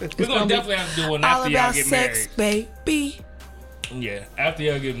gonna definitely have to do one All after y'all about get sex, married. baby. Yeah, after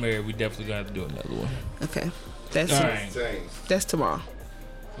y'all get married, we definitely gonna have to do another one. Okay, that's All right. that's tomorrow.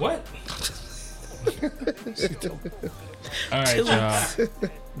 What? All right, y'all.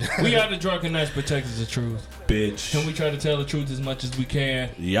 We are the Drunken Knights, protectors of truth. Bitch. Can we try to tell the truth as much as we can?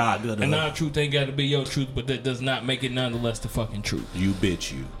 Yeah, good. And our truth ain't got to be your truth, but that does not make it nonetheless the fucking truth. You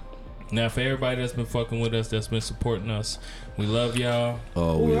bitch you. Now, for everybody that's been fucking with us, that's been supporting us, we love y'all.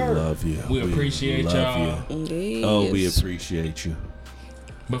 Oh, we love you. We appreciate y'all. Yes. Oh, we appreciate you.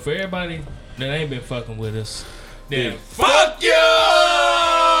 But for everybody that ain't been fucking with us, then Fuck you!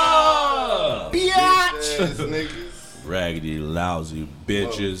 Bitch ass niggas. Raggedy, lousy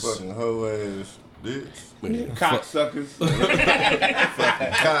bitches. Fucking hoe ass bitch. Cocksuckers. Fucking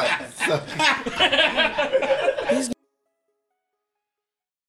cocksuckers.